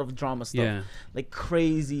lot of drama stuff, like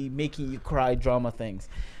crazy, making you cry drama things.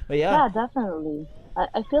 But yeah, definitely.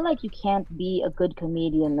 I feel like you can't be a good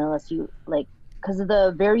comedian unless you like because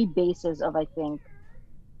the very basis of, I think,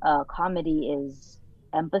 comedy is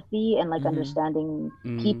empathy and like Mm-hmm. understanding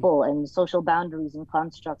Mm. people and social boundaries and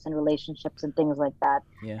constructs and relationships and things like that.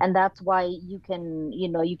 Yeah. And that's why you can,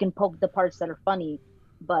 you can poke the parts that are funny,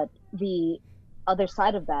 but the other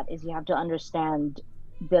side of that is you have to understand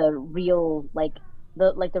the real,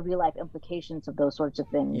 the real life implications of those sorts of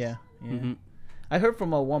things. Yeah. Yeah. Mm-hmm. I heard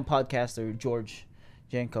from a one podcaster, George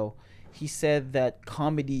Janko. He said that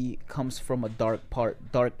comedy comes from a dark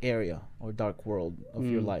area or dark world of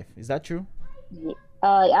your Mm. life. Is that true? Ye-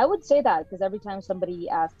 I would say that because every time somebody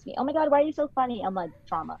asks me, "Oh my God, why are you so funny?" I'm like,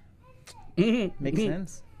 "Trauma." Makes Mm-hmm.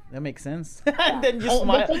 sense. That makes sense. And Yeah, then you and they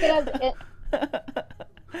smile. take it as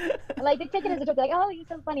like they take it as a joke, like, "Oh, you're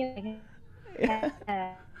so funny." Like,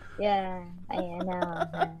 yeah, yeah, I know.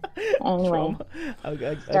 Yeah. Anyway, Trauma.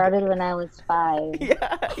 Okay. started when I was 5.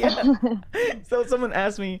 Yeah, yeah. So someone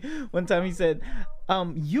asked me one time. He said,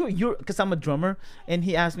 you're," because I'm a drummer, and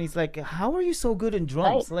he asked me, "It's like, how are you so good in Right.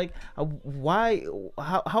 drums? Like, why?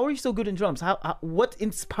 How are you so good in drums? What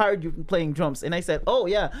inspired you in playing drums?" And I said, "Oh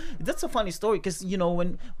yeah, that's a funny story. Because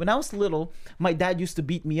when I was little, my dad used to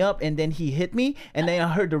beat me up, and then he hit me, and then I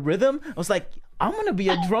heard the rhythm. I was like, I'm gonna be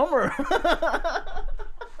a drummer."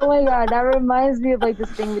 Oh my God, that reminds me of like this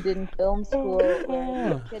thing we did in film school where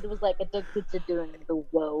this kid was like addicted to doing the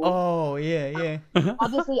whoa. Oh yeah, yeah.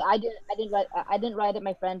 Obviously, I didn't write it.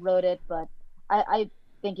 My friend wrote it, but I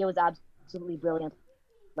think it was absolutely brilliant.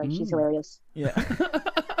 Like she's Mm. hilarious. Yeah.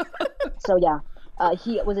 So yeah,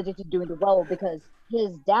 he was addicted to doing the role because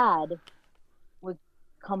his dad would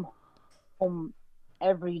come home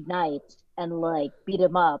every night and like beat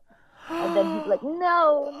him up, and then he'd be like,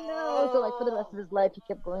 "No, no." So like for the rest of his life, he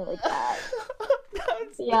kept going like that.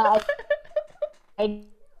 That's Yeah, I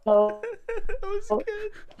know. that was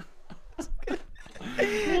good.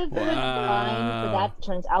 His line for Wow. that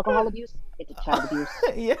turns alcohol abuse into child abuse.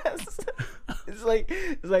 Yes. It's like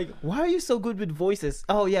why are you so good with voices?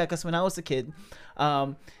 Oh yeah, because when I was a kid,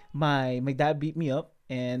 um, my dad beat me up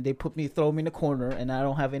and they throw me in a corner, and I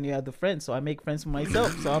don't have any other friends, so I make friends for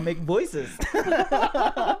myself. So I make voices.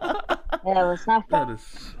 Yeah, well, it's not That fun. is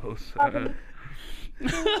so sad.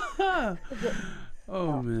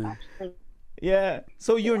 Oh No, man. actually, Yeah.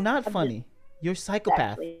 So you're yeah, not I'm just funny. You're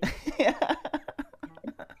psychopath. actually. Yeah.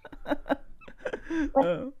 When Uh,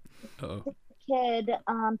 I was Oh. a kid,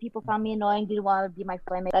 people found me annoying, didn't want to be my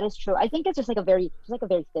friend. That is true. I think it's just like a very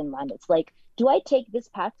thin line. It's like, do I take this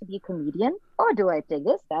path to be a comedian, or do I take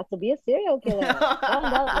this path to be a serial killer?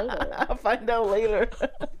 Find out later. I'll find out later.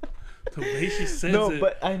 The way she says No, it.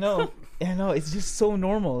 but I know. It's just so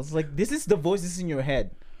normal. It's like this is the voices in your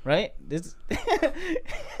head, right? This.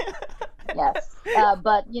 Yes.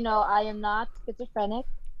 But I am not schizophrenic.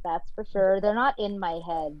 That's for sure. They're not in my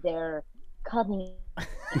head. They're coming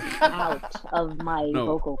out of my No,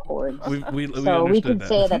 vocal cords. we So we understood could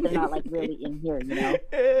say that they're that. not like really in here. Yeah,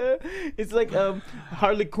 it's like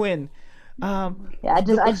Harley Quinn. Yeah, I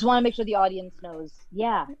just want to make sure the audience knows.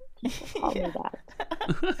 Yeah, people call me Yeah.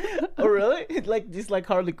 that. Oh really? Just like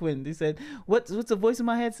Harley Quinn. They said, "What's the voice in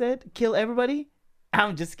my head said? Kill everybody."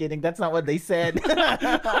 I'm just kidding. That's not what they said.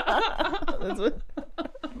 That's what.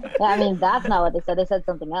 Yeah, I mean that's not what they said. They said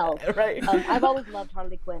something else. Right. I've always loved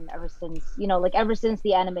Harley Quinn ever since ever since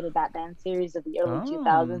the animated Batman series of the early Oh.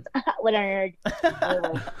 2000s. What a nerd.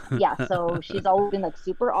 Anyway, yeah. So she's always been like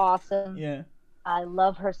super awesome. Yeah. I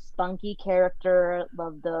love her spunky character.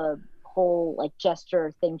 Love the whole like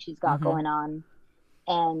gesture thing she's got Mm-hmm. going on,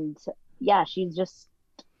 and yeah, she's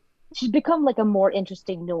become like a more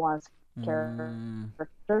interesting, nuanced Mm,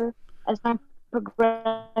 character as time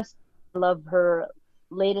progressed. I love her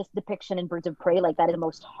latest depiction in Birds of Prey. Like that is the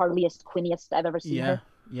most Harleyest, Quinniest I've ever seen yeah. her.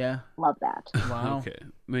 Yeah. Love that. Wow. Okay,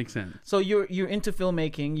 makes sense. So you're into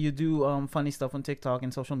filmmaking. You do funny stuff on TikTok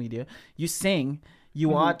and social media. You sing. You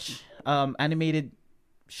watch animated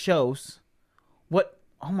shows. What?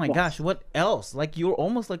 Oh my gosh! Yes. What else? Like you're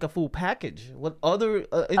almost like a full package. What other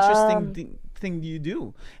interesting Um, thing do you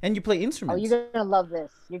do? And you play oh, instruments. you're gonna love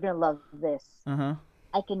this. You're gonna love this. Uh huh.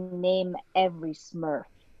 I can name every Smurf.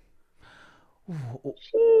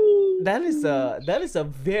 That is a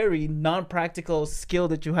very non-practical skill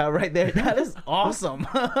that you have right there. That is awesome.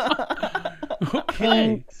 Okay.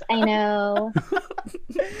 Thanks. I know.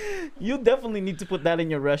 You definitely need to put that in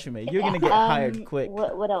your resume. You're gonna get Yeah, hired quick.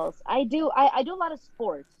 What else? I do a lot of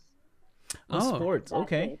sports. Oh, sports.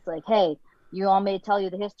 Exactly. Okay. It's like, hey, you want me to tell you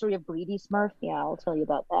the history of Greedy Smurf? Yeah, I'll tell you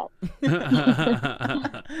about that.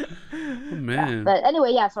 Oh, man. But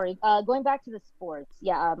anyway, yeah, sorry. Going back to the sports,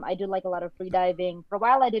 yeah, I do like a lot of free diving. For a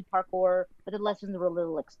while, I did parkour, but the lessons were a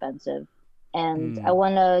little expensive. and I Mm.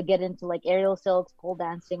 want to get into like aerial silks, pole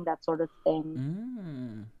dancing, that sort of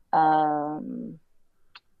thing. Mm. Um,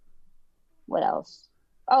 what else?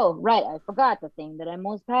 Oh, right, I forgot the thing that I'm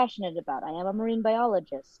most passionate about. I am a marine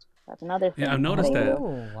biologist. That's another Yeah, I've thing that I noticed that. do.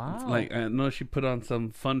 Oh, wow. Like, I know she put on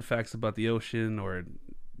some fun facts about the ocean, or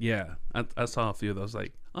yeah, I saw a few of those.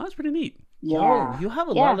 Like, oh, that's pretty neat. Yo, Yeah, you have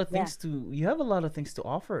a lot yeah, of yeah, things to you have a lot of things to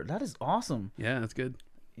offer. That is awesome. Yeah, that's good.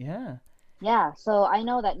 Yeah. yeah. So I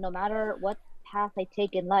know that no matter what path I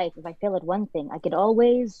take in life, if I fail at one thing, I could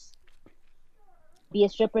always be a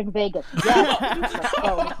stripper in Vegas. Yes, let's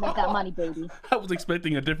go. Let's make that money, baby. I was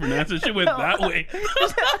expecting a different answer. She went that way.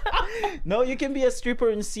 No, you can be a stripper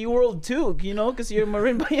in SeaWorld too, because you're a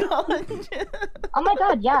marine biologist. Oh my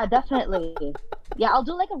God, yeah, definitely. Yeah, I'll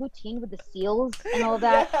do like a routine with the seals and all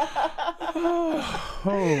that.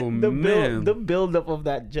 Oh The man, build up of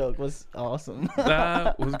that joke was awesome.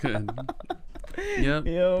 that was good. Yep,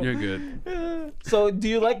 Yo. you're good. So, do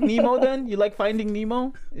you like Nemo then? You like Finding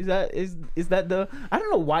Nemo? Is that the? I don't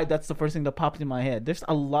know why that's the first thing that popped in my head. There's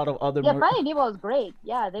a lot of other. Yeah, Finding Nemo was great.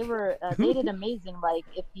 Yeah, they did amazing.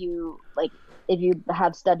 If you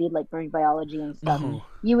have studied like marine biology and stuff, Oh.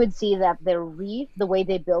 you would see that the reef, the way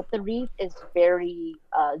they built the reef, is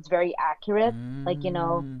it's very accurate. Like you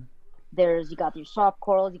got your soft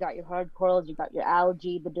corals, you got your hard corals, you got your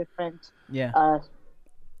algae, Yeah.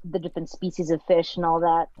 The different species of fish and all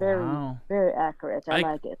that. Very, Wow. very accurate. I I-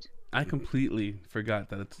 like it. I completely forgot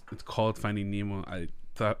that it's called Finding Nemo. I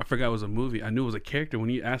forgot it was a movie. I knew it was a character. When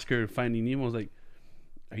you ask her Finding Nemo, I was like,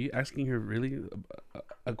 are you asking her really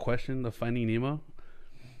a question of Finding Nemo?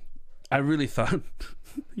 I really thought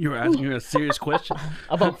you were asking her a serious question.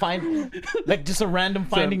 About like just a random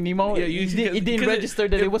Finding Nemo. yeah, it didn't 'cause register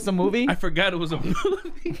that it was a movie. I forgot it was a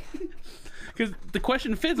movie. Because the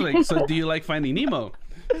question fits like, so do you like Finding Nemo?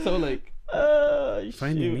 So like, Finding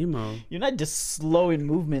Shoot. Nemo. You're not just slow in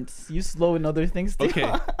movements. You slow in other things too. Okay.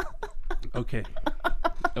 Okay.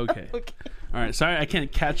 Okay. All right. Sorry, I can't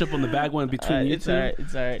catch up on the bag one between you It's two. alright.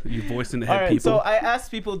 It's alright. You voice in the All head right. people. So I ask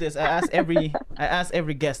people this. I ask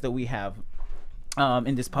every guest that we have,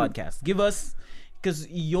 in this podcast. Give us, because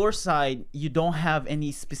your side, you don't have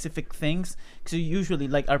any specific things. So usually,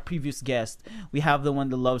 like our previous guest, we have the one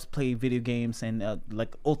that loves play video games and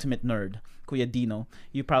like ultimate nerd, Kuya Dino.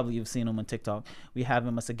 You probably have seen him on TikTok. We have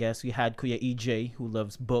him as a guest. We had Kuya EJ, who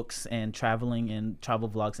loves books and traveling and travel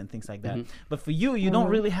vlogs and things like that. But for you, you don't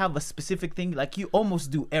really have a specific thing. Like you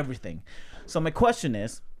almost do everything. So my question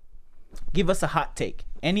is, give us a hot take,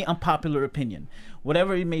 any unpopular opinion,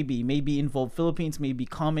 whatever it may be. Maybe involve Philippines, maybe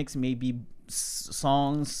comics, maybe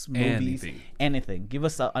songs, movies, anything. Give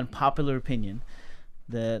us an unpopular opinion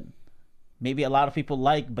that maybe a lot of people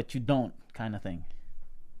like, but you don't, kind of thing.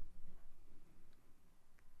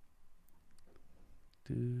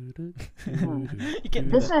 You can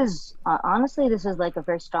do This that. is honestly, this is like a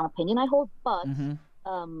very strong opinion I hold, but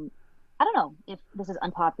I don't know if this is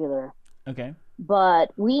unpopular, Okay.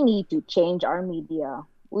 but we need to change our media.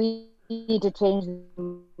 We need to change the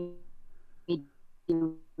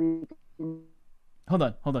media.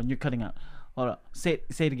 Hold on. You're cutting out. Hold on. Say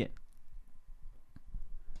it again.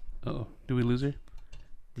 Oh, do we lose her?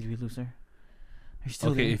 Did we lose her? Are you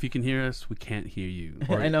still Okay, there? if you can hear us, we can't hear you.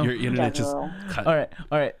 Or I know. Your internet just General. cut.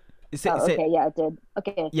 All right. Say, Oh, say, okay, yeah, it did.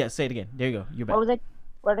 Okay, yeah, say it again. There you go. You're back. what was it?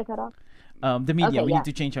 Where did I cut off? The media. Okay, We yeah. need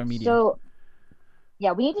to change our media. So,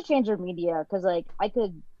 yeah, we need to change our media because, like, I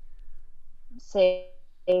could say,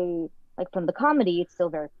 like, from the comedy, it's still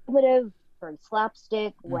very primitive, very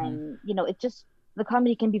slapstick. When it just the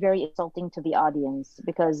comedy can be very insulting to the audience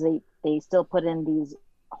because they still put in these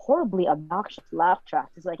horribly obnoxious laugh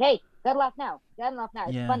tracks. It's like, hey, gotta laugh now. Gotta laugh now.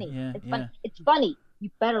 It's Yeah, funny. yeah, It's yeah. funny. It's funny. You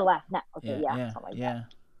better laugh now. Okay, yeah, yeah, something like yeah, that.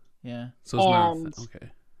 yeah. So it's And- not okay.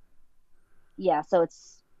 Yeah, so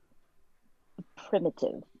it's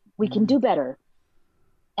primitive. We can do better.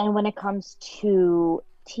 And when it comes to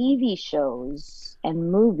TV shows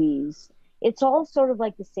and movies, it's all sort of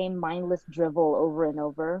like the same mindless drivel over and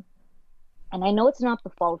over. And I know it's not the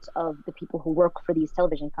fault of the people who work for these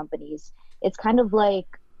television companies. It's kind of like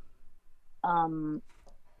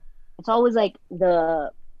it's always like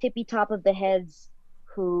the tippy top of the heads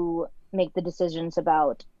who make the decisions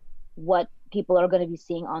about what people are going to be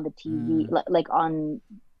seeing on the TV, like on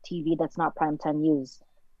TV that's not primetime news.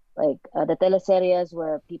 Like the teleseries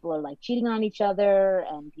where people are like cheating on each other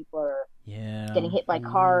and people are getting hit by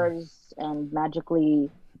cars and magically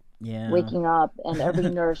waking up and every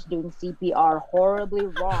nurse doing CPR horribly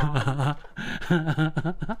wrong.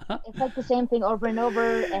 It's like the same thing over and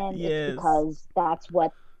over, and Yes. it's because that's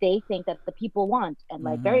what they think that the people want. And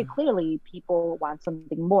like very Mm-hmm. clearly people want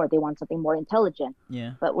something more. They want something more intelligent,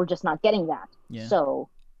 Yeah. but we're just not getting that. Yeah. So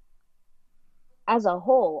as a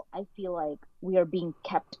whole, I feel like we are being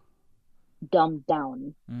kept dumbed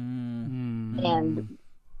down, and Mm.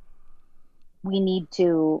 we need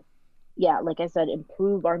to, yeah, like I said,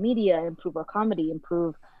 improve our media, improve our comedy,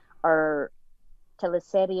 improve our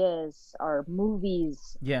teleseries, our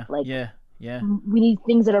movies. Yeah. Like Yeah. Yeah. we need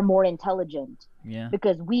things that are more intelligent, Yeah.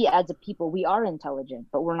 because we as a people, we are intelligent,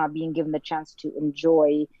 but we're not being given the chance to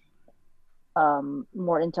enjoy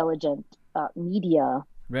more intelligent media,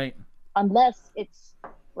 Right. unless it's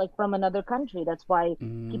like from another country. That's why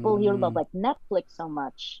people here love Mm, like Netflix so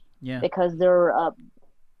much, Yeah. because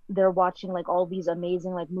they're watching like all these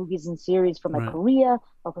amazing like movies and series from like right. Korea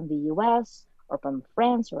or from the US or from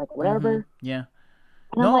France or like Mm-hmm. whatever. Yeah.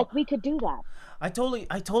 And I'm No, like, we could do that. I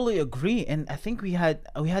totally agree, and I think we had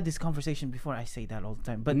this conversation before. I say that all the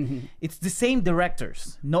time, but Mhm. it's the same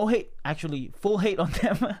directors. No hate, actually, full hate on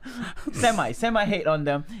them. semi hate on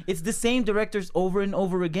them. It's the same directors over and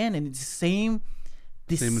over again, and it's the Same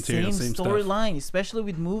material, same same stuff. storyline, especially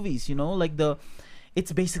with movies. Like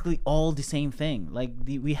it's basically all the same thing. Like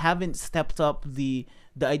we haven't stepped up the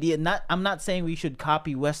idea. I'm not saying we should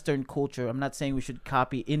copy Western culture. I'm not saying we should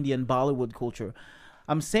copy Indian Bollywood culture.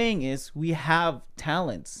 I'm saying is we have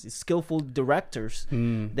talents, skillful directors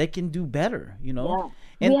that can do better, Yeah.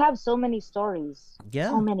 And We have so many stories. Yeah.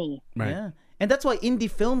 So many. Right. yeah. And that's why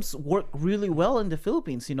indie films work really well in the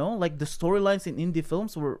Philippines, like the storylines in indie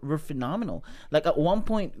films were phenomenal. Like at one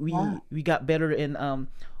point we got better in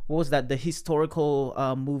what was that? The historical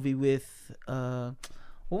movie with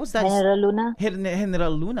what was that? General Luna.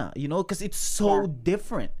 General Luna, because it's so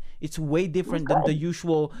different. It's way different than the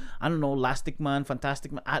usual, I don't know, Lastic Man,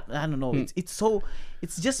 Fantastic Man. I don't know.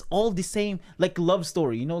 It's just all the same, like love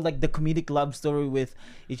story, like the comedic love story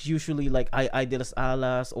it's usually like I de las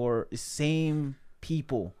Alas or same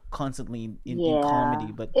people constantly in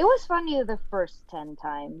comedy. But it was funny the first 10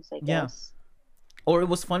 times, I Yeah. guess. or it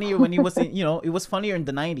was funnier when it was in, it was funnier in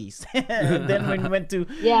the 90s. And then when we went to,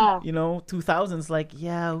 Yeah. 2000s, like,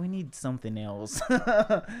 yeah, we need something else.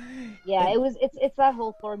 Yeah, it's that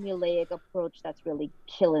whole formulaic approach that's really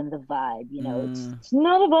killing the vibe, It's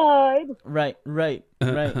not a vibe. Right.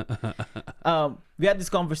 We had this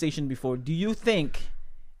conversation before. Do you think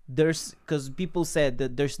because people said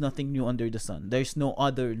that there's nothing new under the sun. There's no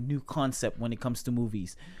other new concept when it comes to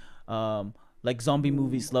movies. Like zombie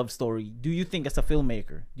movies, love story. Do you think as a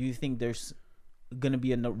filmmaker, do you think there's going to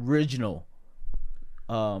be an original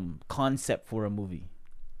concept for a movie?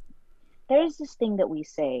 There's this thing that we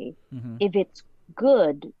say, Mm-hmm. if it's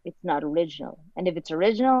good, it's not original. And if it's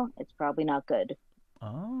original, it's probably not good.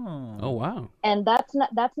 Oh. Oh wow. And that's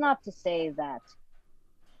not to say that,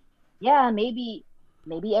 yeah, maybe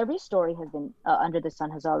every story has been under the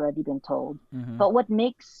sun has already been told. Mm-hmm. But what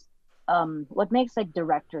makes like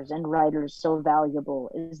directors and writers so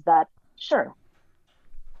valuable is that, sure,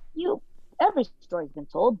 every story's been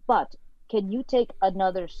told, but can you take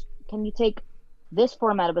this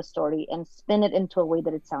format of a story and spin it into a way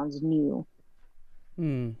that it sounds new?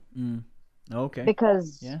 Okay.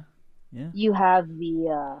 Because Yeah. you have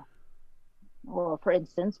the well, for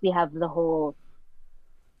instance, we have the whole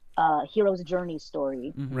hero's journey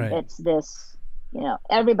story. Mm-hmm. Right. It's this,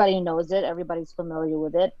 everybody knows it, everybody's familiar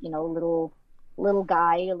with it. Little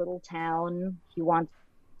guy, a little town. He wants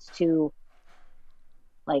to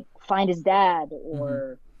like find his dad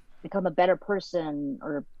or become a better person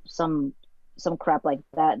or some crap like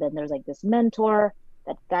that. Then there's like this mentor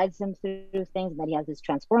that guides him through things, and then he has this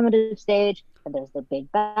transformative stage, and there's the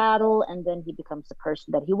big battle, and then he becomes the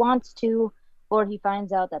person that he wants to, or he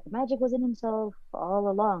finds out that the magic was in himself all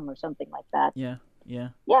along or something like that. Yeah.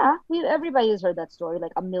 Everybody has heard that story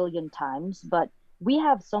like a million times, but we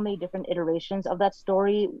have so many different iterations of that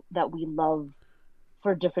story that we love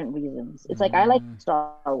for different reasons. It's like I like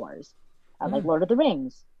Star Wars, I like Lord of the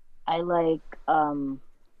Rings, I like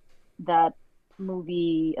that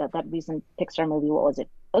movie, that recent Pixar movie. What was it?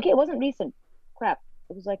 Okay, it wasn't recent. Crap,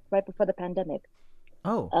 it was like right before the pandemic.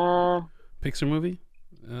 Oh. Pixar movie.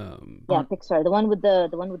 Yeah, Pixar, the one with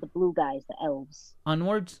the blue guys, the elves.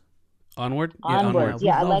 Onwards. Onward. Onwards. We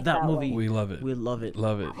Yeah, I love like that that movie. one. We love it. We love it.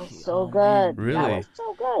 Love it. That was so man. good. Really? That was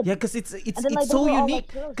so good. Yeah, because it's And then, like, so those were all, like,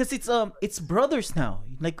 unique. heroes. Because it's brothers now.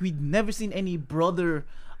 Like we've never seen any brother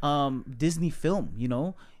Disney film.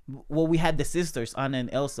 Well, we had the sisters Anna and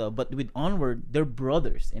Elsa, but with Onward, they're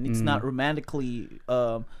brothers, and it's not romantic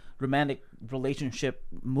relationship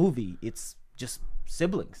movie. It's just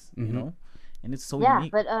siblings. And it's so Yeah,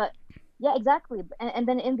 unique. but Yeah, exactly. And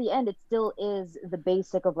then in the end, it still is the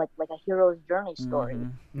basic of like a hero's journey story,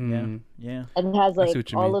 Yeah, Mm, yeah, and it has I see like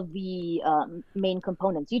what you all mean. of the main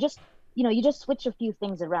components. You just switch a few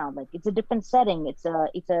things around. Like it's a different setting. It's a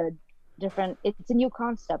new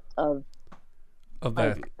concept of Of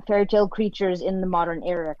like that, fairy tale creatures in the modern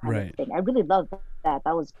era kind of right? thing. I really love that.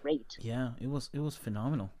 That was great. yeah. It was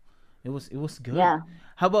phenomenal. It was good. Yeah,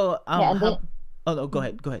 How about yeah, and then how? Oh no, go mhm.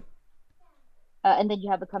 ahead, go ahead. And then you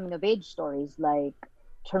have the coming of age stories like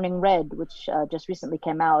Turning Red, which just recently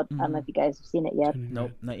came out. I don't know Mm-hmm. if you guys have seen it yet. Turning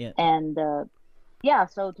Nope, red. not yet. And yeah,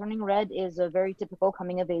 so Turning Red is a very typical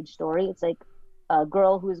coming of age story. It's like a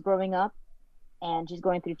girl who is growing up and she's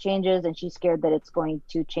going through changes and she's scared that it's going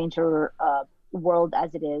to change her world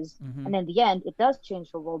as it is. Mm-hmm. And in the end, it does change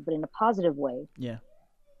her world, but in a positive way. Yeah,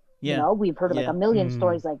 You yeah, know, we've heard of like a yeah. million Mm,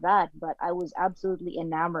 stories like that, but I was absolutely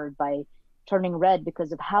enamored by Turning Red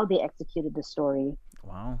because of how they executed the story.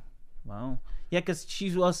 Wow, wow. Yeah, because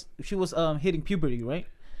she was hitting puberty, right?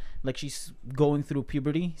 Like she's going through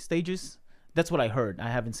puberty stages. That's what I heard. I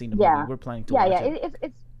haven't seen the movie. Yeah, We're planning to yeah. watch it.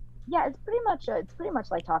 It's yeah, it's pretty much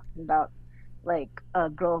like talking about like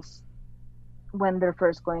girls when they're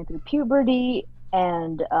first going through puberty,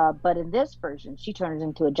 and but in this version, she turns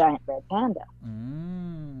into a giant red panda.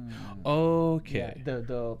 Mm. Yeah, okay.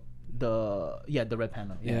 the red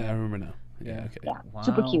panda. Yeah, Yeah, I yeah, remember now. Yeah. yeah. Okay. Yeah,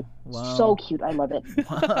 super Wow, cute, so wow. cute. I love it.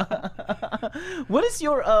 What is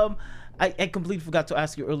your I completely forgot to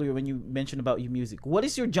ask you earlier when you mentioned about your music. What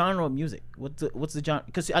is your genre of music? What's the genre?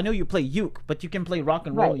 Because I know you play uke, but you can play rock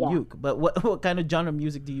and roll Right? in Yeah. uke. But what kind of genre of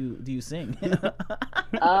music do you sing?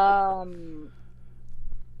 Um,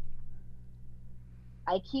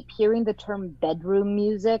 I keep hearing the term bedroom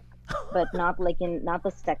music, but not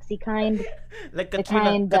the sexy kind. Like The Katrina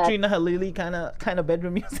kind that Katrina Halili kind of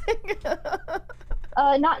bedroom music.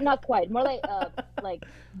 not quite. More like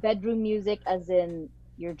bedroom music, as in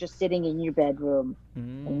you're just sitting in your bedroom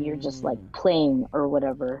and you're just like Mm, playing or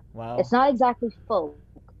whatever. wow. It's not exactly folk,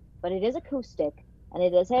 but it is acoustic, and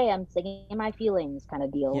it is, hey, I'm singing my feelings kind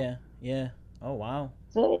of deal. Yeah, yeah. Oh wow.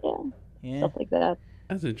 So yeah, Yeah. stuff like that.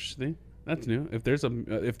 That's interesting. That's new. If there's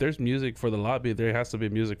music for the lobby, there has to be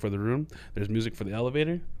music for the room. There's music for the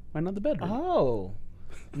elevator. Why not the bedroom? Oh,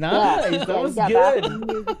 Yeah, nice. That yeah, you was got good. bathroom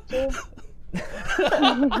music too.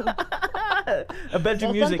 A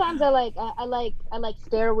bedroom Yeah, music. sometimes I like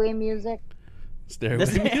stairway music. Stairway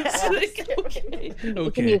That's music. Okay.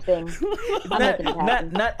 It's a new Okay. thing. I'm not making it not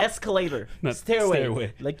happen. not escalator. Not Stairway.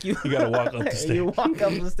 stairway. Like you. You gotta walk up the stairs. You walk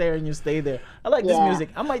up the stair and you stay there. I like this Yeah. music.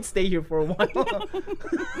 I might stay here for a while.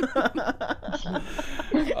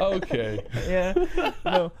 Okay. Yeah.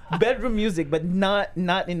 No bedroom music, but not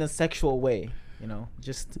in a sexual way.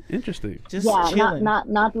 Just Interesting. Yeah, chilling.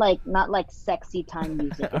 not like sexy time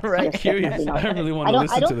music. It's Right. just Curious. definitely not. I really want I to don't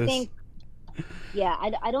I listen to don't this. think yeah,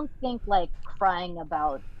 I don't think like crying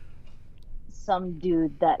about some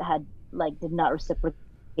dude that had like did not reciprocate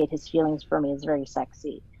his feelings for me is very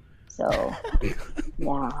sexy. So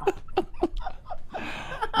yeah.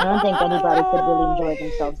 I don't think anybody could really enjoy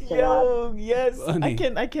themselves to that. Yo, yes, Funny.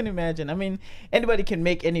 I can imagine. I mean, anybody can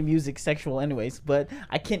make any music sexual, anyways. But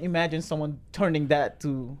I can't imagine someone turning that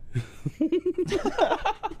to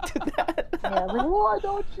that. Yeah, like, why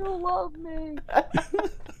don't you love me?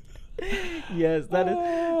 Yes,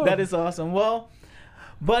 that is awesome. Well,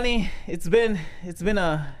 Bunny, it's been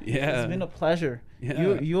a pleasure.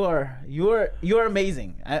 Yeah. You're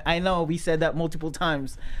amazing. I know we said that multiple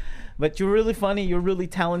times, but you're really funny. You're really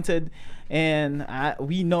talented, and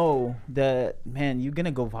we know that, man, you're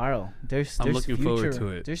gonna go viral. There's looking future. forward to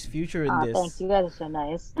it. There's future in Oh, this. thanks. You guys are so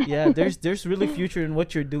nice. Yeah, there's really future in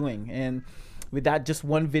what you're doing, and with that just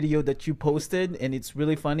one video that you posted, and it's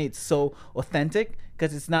really funny. It's so authentic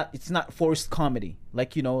because it's not forced comedy.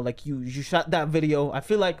 Like like you shot that video. I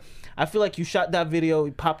feel like you shot that video.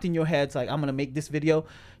 It popped in your head. It's like, I'm gonna make this video,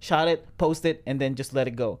 shot it, post it, and then just let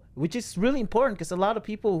it go, which is really important because a lot of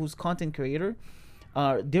people who's content creator,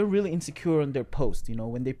 they're really insecure on their post.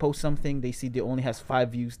 When they post something, they see they only has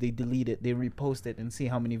 5 views, they delete it, they repost it, and see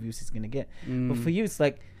how many views it's gonna get. But for you, it's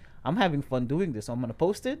like, I'm having fun doing this, so I'm gonna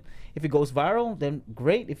post it. If it goes viral, then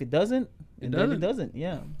great. If it doesn't, then it doesn't.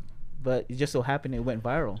 Yeah, but it just so happened it went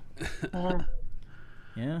viral. Yeah.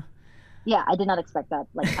 Yeah. Yeah, I did not expect that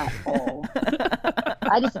like at all.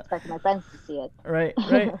 I just expected my friends to see it. Right.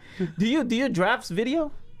 Do you drafts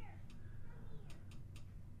video?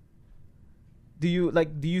 Do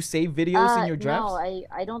you save videos in your drafts? No,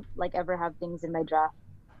 I don't like ever have things in my draft.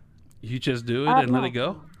 You just do it and let no. it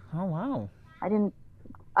go. Oh wow. I didn't.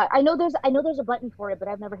 I know there's a button for it, but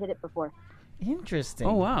I've never hit it before. Interesting.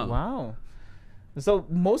 Oh, wow. Wow. So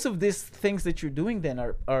most of these things that you're doing then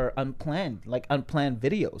are unplanned, like unplanned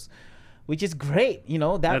videos, which is great. You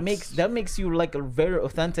know, that makes you like a very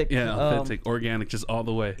authentic, authentic, organic, just all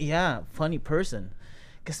the way. Yeah, funny person.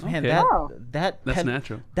 Because man, that's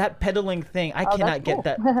natural. That pedaling thing, I cannot get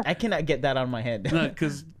that. I cannot get that out of my head. No,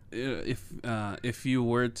 because if you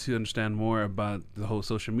were to understand more about the whole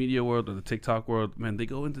social media world or the TikTok world, man, they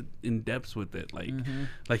go into in depth with it.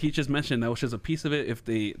 Like he just mentioned, that was just a piece of it. If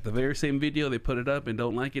the very same video, they put it up and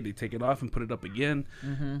don't like it, they take it off and put it up again.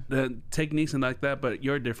 The techniques and like that, but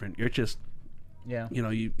you're different. You're just you know,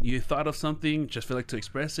 you thought of something, just feel like to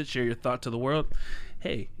express it, share your thought to the world.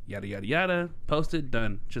 Hey, yada yada yada, post it,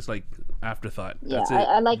 done. Just like afterthought. Yeah, that's it.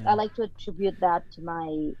 I like to attribute that to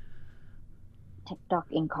my TikTok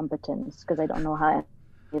incompetence, because I don't know how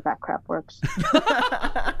any of that crap works.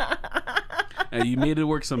 And you made it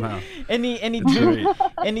work somehow. Any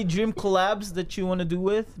dream collabs that you want to do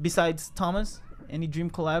with besides Thomas? Any dream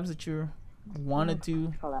collabs that you wanted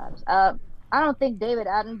to collabs? I don't think David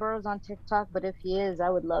Attenborough's on TikTok, but if he is, I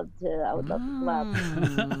would love to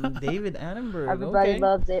collab. David Attenborough. Everybody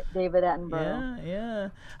loves David Attenborough. Yeah.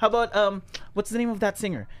 How about what's the name of that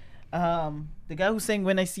singer? The guy who sang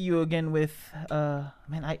 "When I See You Again" with why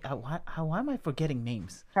am I forgetting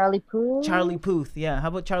names? Charlie Puth. Charlie Puth. Yeah. How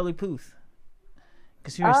about Charlie Puth?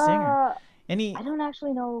 Because you're a singer. I don't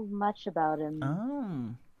actually know much about him. Oh.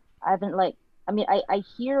 I haven't I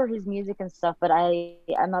hear his music and stuff, but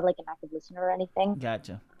I'm not like an active listener or anything.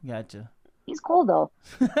 Gotcha. He's cool though.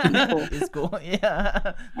 He's cool.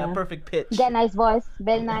 Yeah. That perfect pitch. Got nice voice.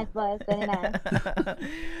 Very nice voice. Very nice.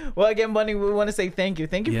 Well, again, Bunny, we want to say thank you.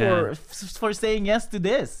 Thank you for saying yes to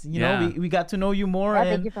this. You know, we got to know you more. Yeah,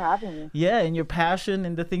 thank you for having me. Yeah, and your passion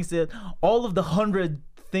and the things that all of the 100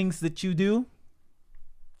 things that you do.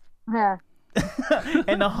 Yeah.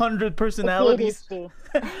 And 100 personalities.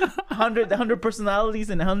 100 personalities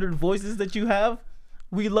and 100 voices that you have.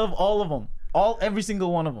 We love all of them. Every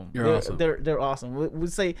single one of them. You're awesome. They're awesome. We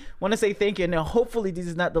want to say thank you. And now hopefully this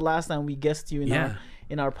is not the last time we guest you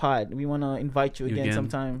in our pod. We want to invite you again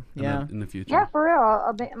sometime. In the future. Yeah, for real.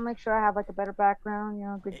 I'll make sure I have like a better background. You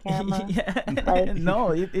know, good camera.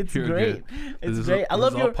 No, it's You're great. Good. It's great. I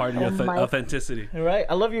love your part of your authenticity. Right.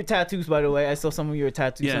 I love your tattoos. By the way, I saw some of your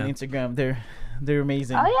tattoos on Instagram. They're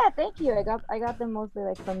amazing. Oh yeah, thank you. I got them mostly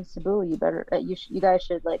like from Cebu. You guys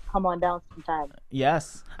should like come on down sometime.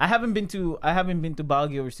 Yes, I haven't been to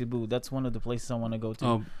Baguio or Cebu. That's one of the places I want to go to.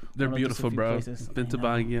 Oh, they're beautiful, bro. Been to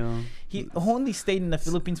Baguio. He only stayed in the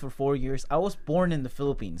Philippines for 4 years. I was born in the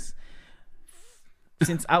Philippines.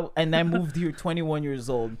 I moved here 21 years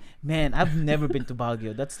old. Man, I've never been to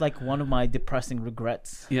Baguio. That's like one of my depressing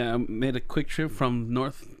regrets. Yeah, I made a quick trip from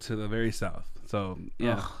north to the very south. So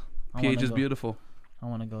yeah. PH is beautiful. I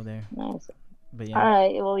want to go there. Nice. But yeah. All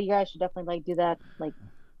right. Well, you guys should definitely like do that like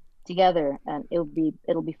together, and it'll be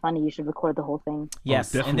funny. You should record the whole thing.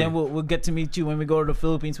 Yes, and then we'll get to meet you when we go to the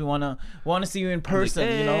Philippines. We wanna see you in person.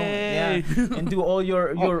 Like, hey. You know, and do all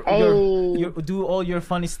your do all your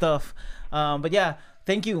funny stuff. But yeah.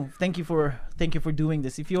 Thank you for doing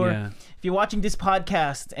this. If you're watching this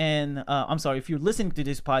podcast and if you're listening to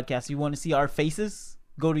this podcast, you want to see our faces,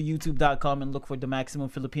 go to youtube.com and look for The Maximum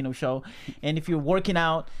Filipino Show. And if you're working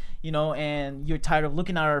out, you know, and you're tired of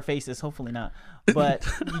looking at our faces, hopefully not, but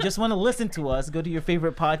you just want to listen to us, go to your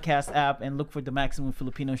favorite podcast app and look for The Maximum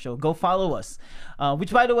Filipino Show. Go follow us.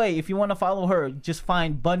 Which, by the way, if you want to follow her, just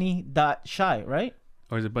find bunny.shy, right?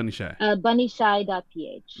 Or is it Bunny Shy?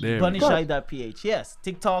 Bunnyshy.ph. Bunnyshy.ph. Yes.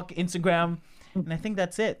 TikTok, Instagram, and I think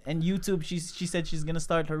that's it. And YouTube, she said she's gonna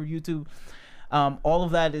start her YouTube. All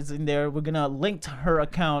of that is in there. We're gonna link to her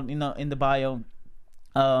account in the bio.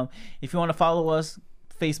 If you want to follow us,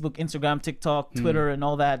 Facebook, Instagram, TikTok, Twitter, and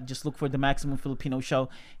all that, just look for The Maximum Filipino Show.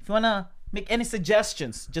 If you wanna make any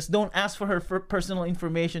suggestions, just don't ask for her personal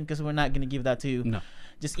information because we're not gonna give that to you. No.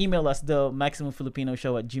 Just email us,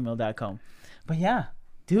 themaximumfilipino@gmail.com. But yeah,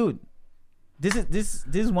 dude, this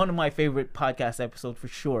is one of my favorite podcast episodes for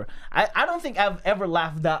sure. I don't think I've ever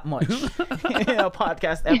laughed that much in a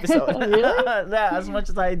podcast episode. Really? Yeah, as much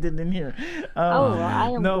as I did in here.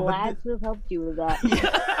 I am glad to have helped you with that.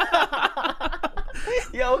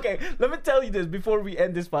 Yeah, okay. Let me tell you this before we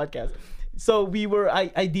end this podcast. So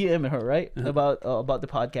I DM'd her, right, about the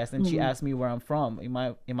podcast, and she asked me where I'm from. Am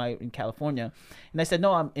I in California? And I said,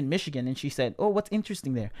 no, I'm in Michigan. And she said, oh, what's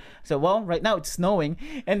interesting there? I said, well, right now it's snowing.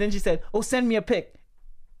 And then she said, oh, send me a pic.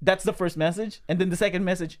 That's the first message, and then the second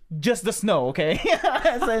message, just the snow, okay?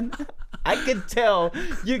 I said, I could tell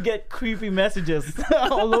you get creepy messages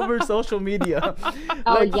all over social media.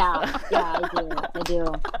 Oh Like, yeah, I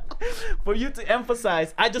do. for you to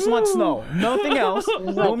emphasize, I just want snow, nothing else. It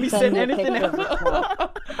was Don't me send send me a anything picture of else. the snow.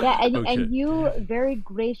 Yeah, Okay. and you very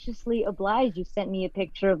graciously obliged. You sent me a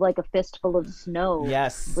picture of like a fistful of snow.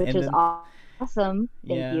 Yes, Which and is then, awesome.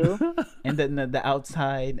 Thank yeah, you. and then the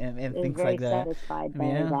outside and I was things very like that. satisfied by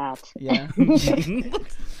Yeah, that. yeah.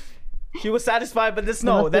 She was satisfied by the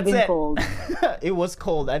snow. must have That's been it. cold. It was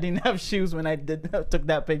cold. I didn't have shoes when I took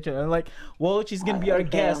that picture. I'm like, well, she's gonna be our Okay.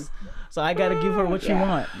 guest, so I gotta give her what she Yeah.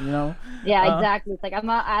 want. You know. Yeah, exactly. It's like I'm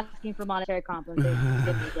not asking for monetary compensation.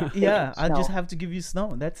 Give me a picture Yeah, of I just snow. have to give you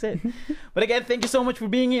snow. That's it. But again, thank you so much for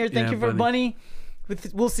being here. Thank Yeah, you for buddy. Bunny.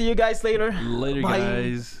 We'll see you guys later. Later, Bye.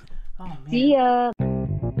 guys. Oh, man. See ya.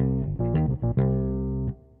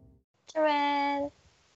 Taran.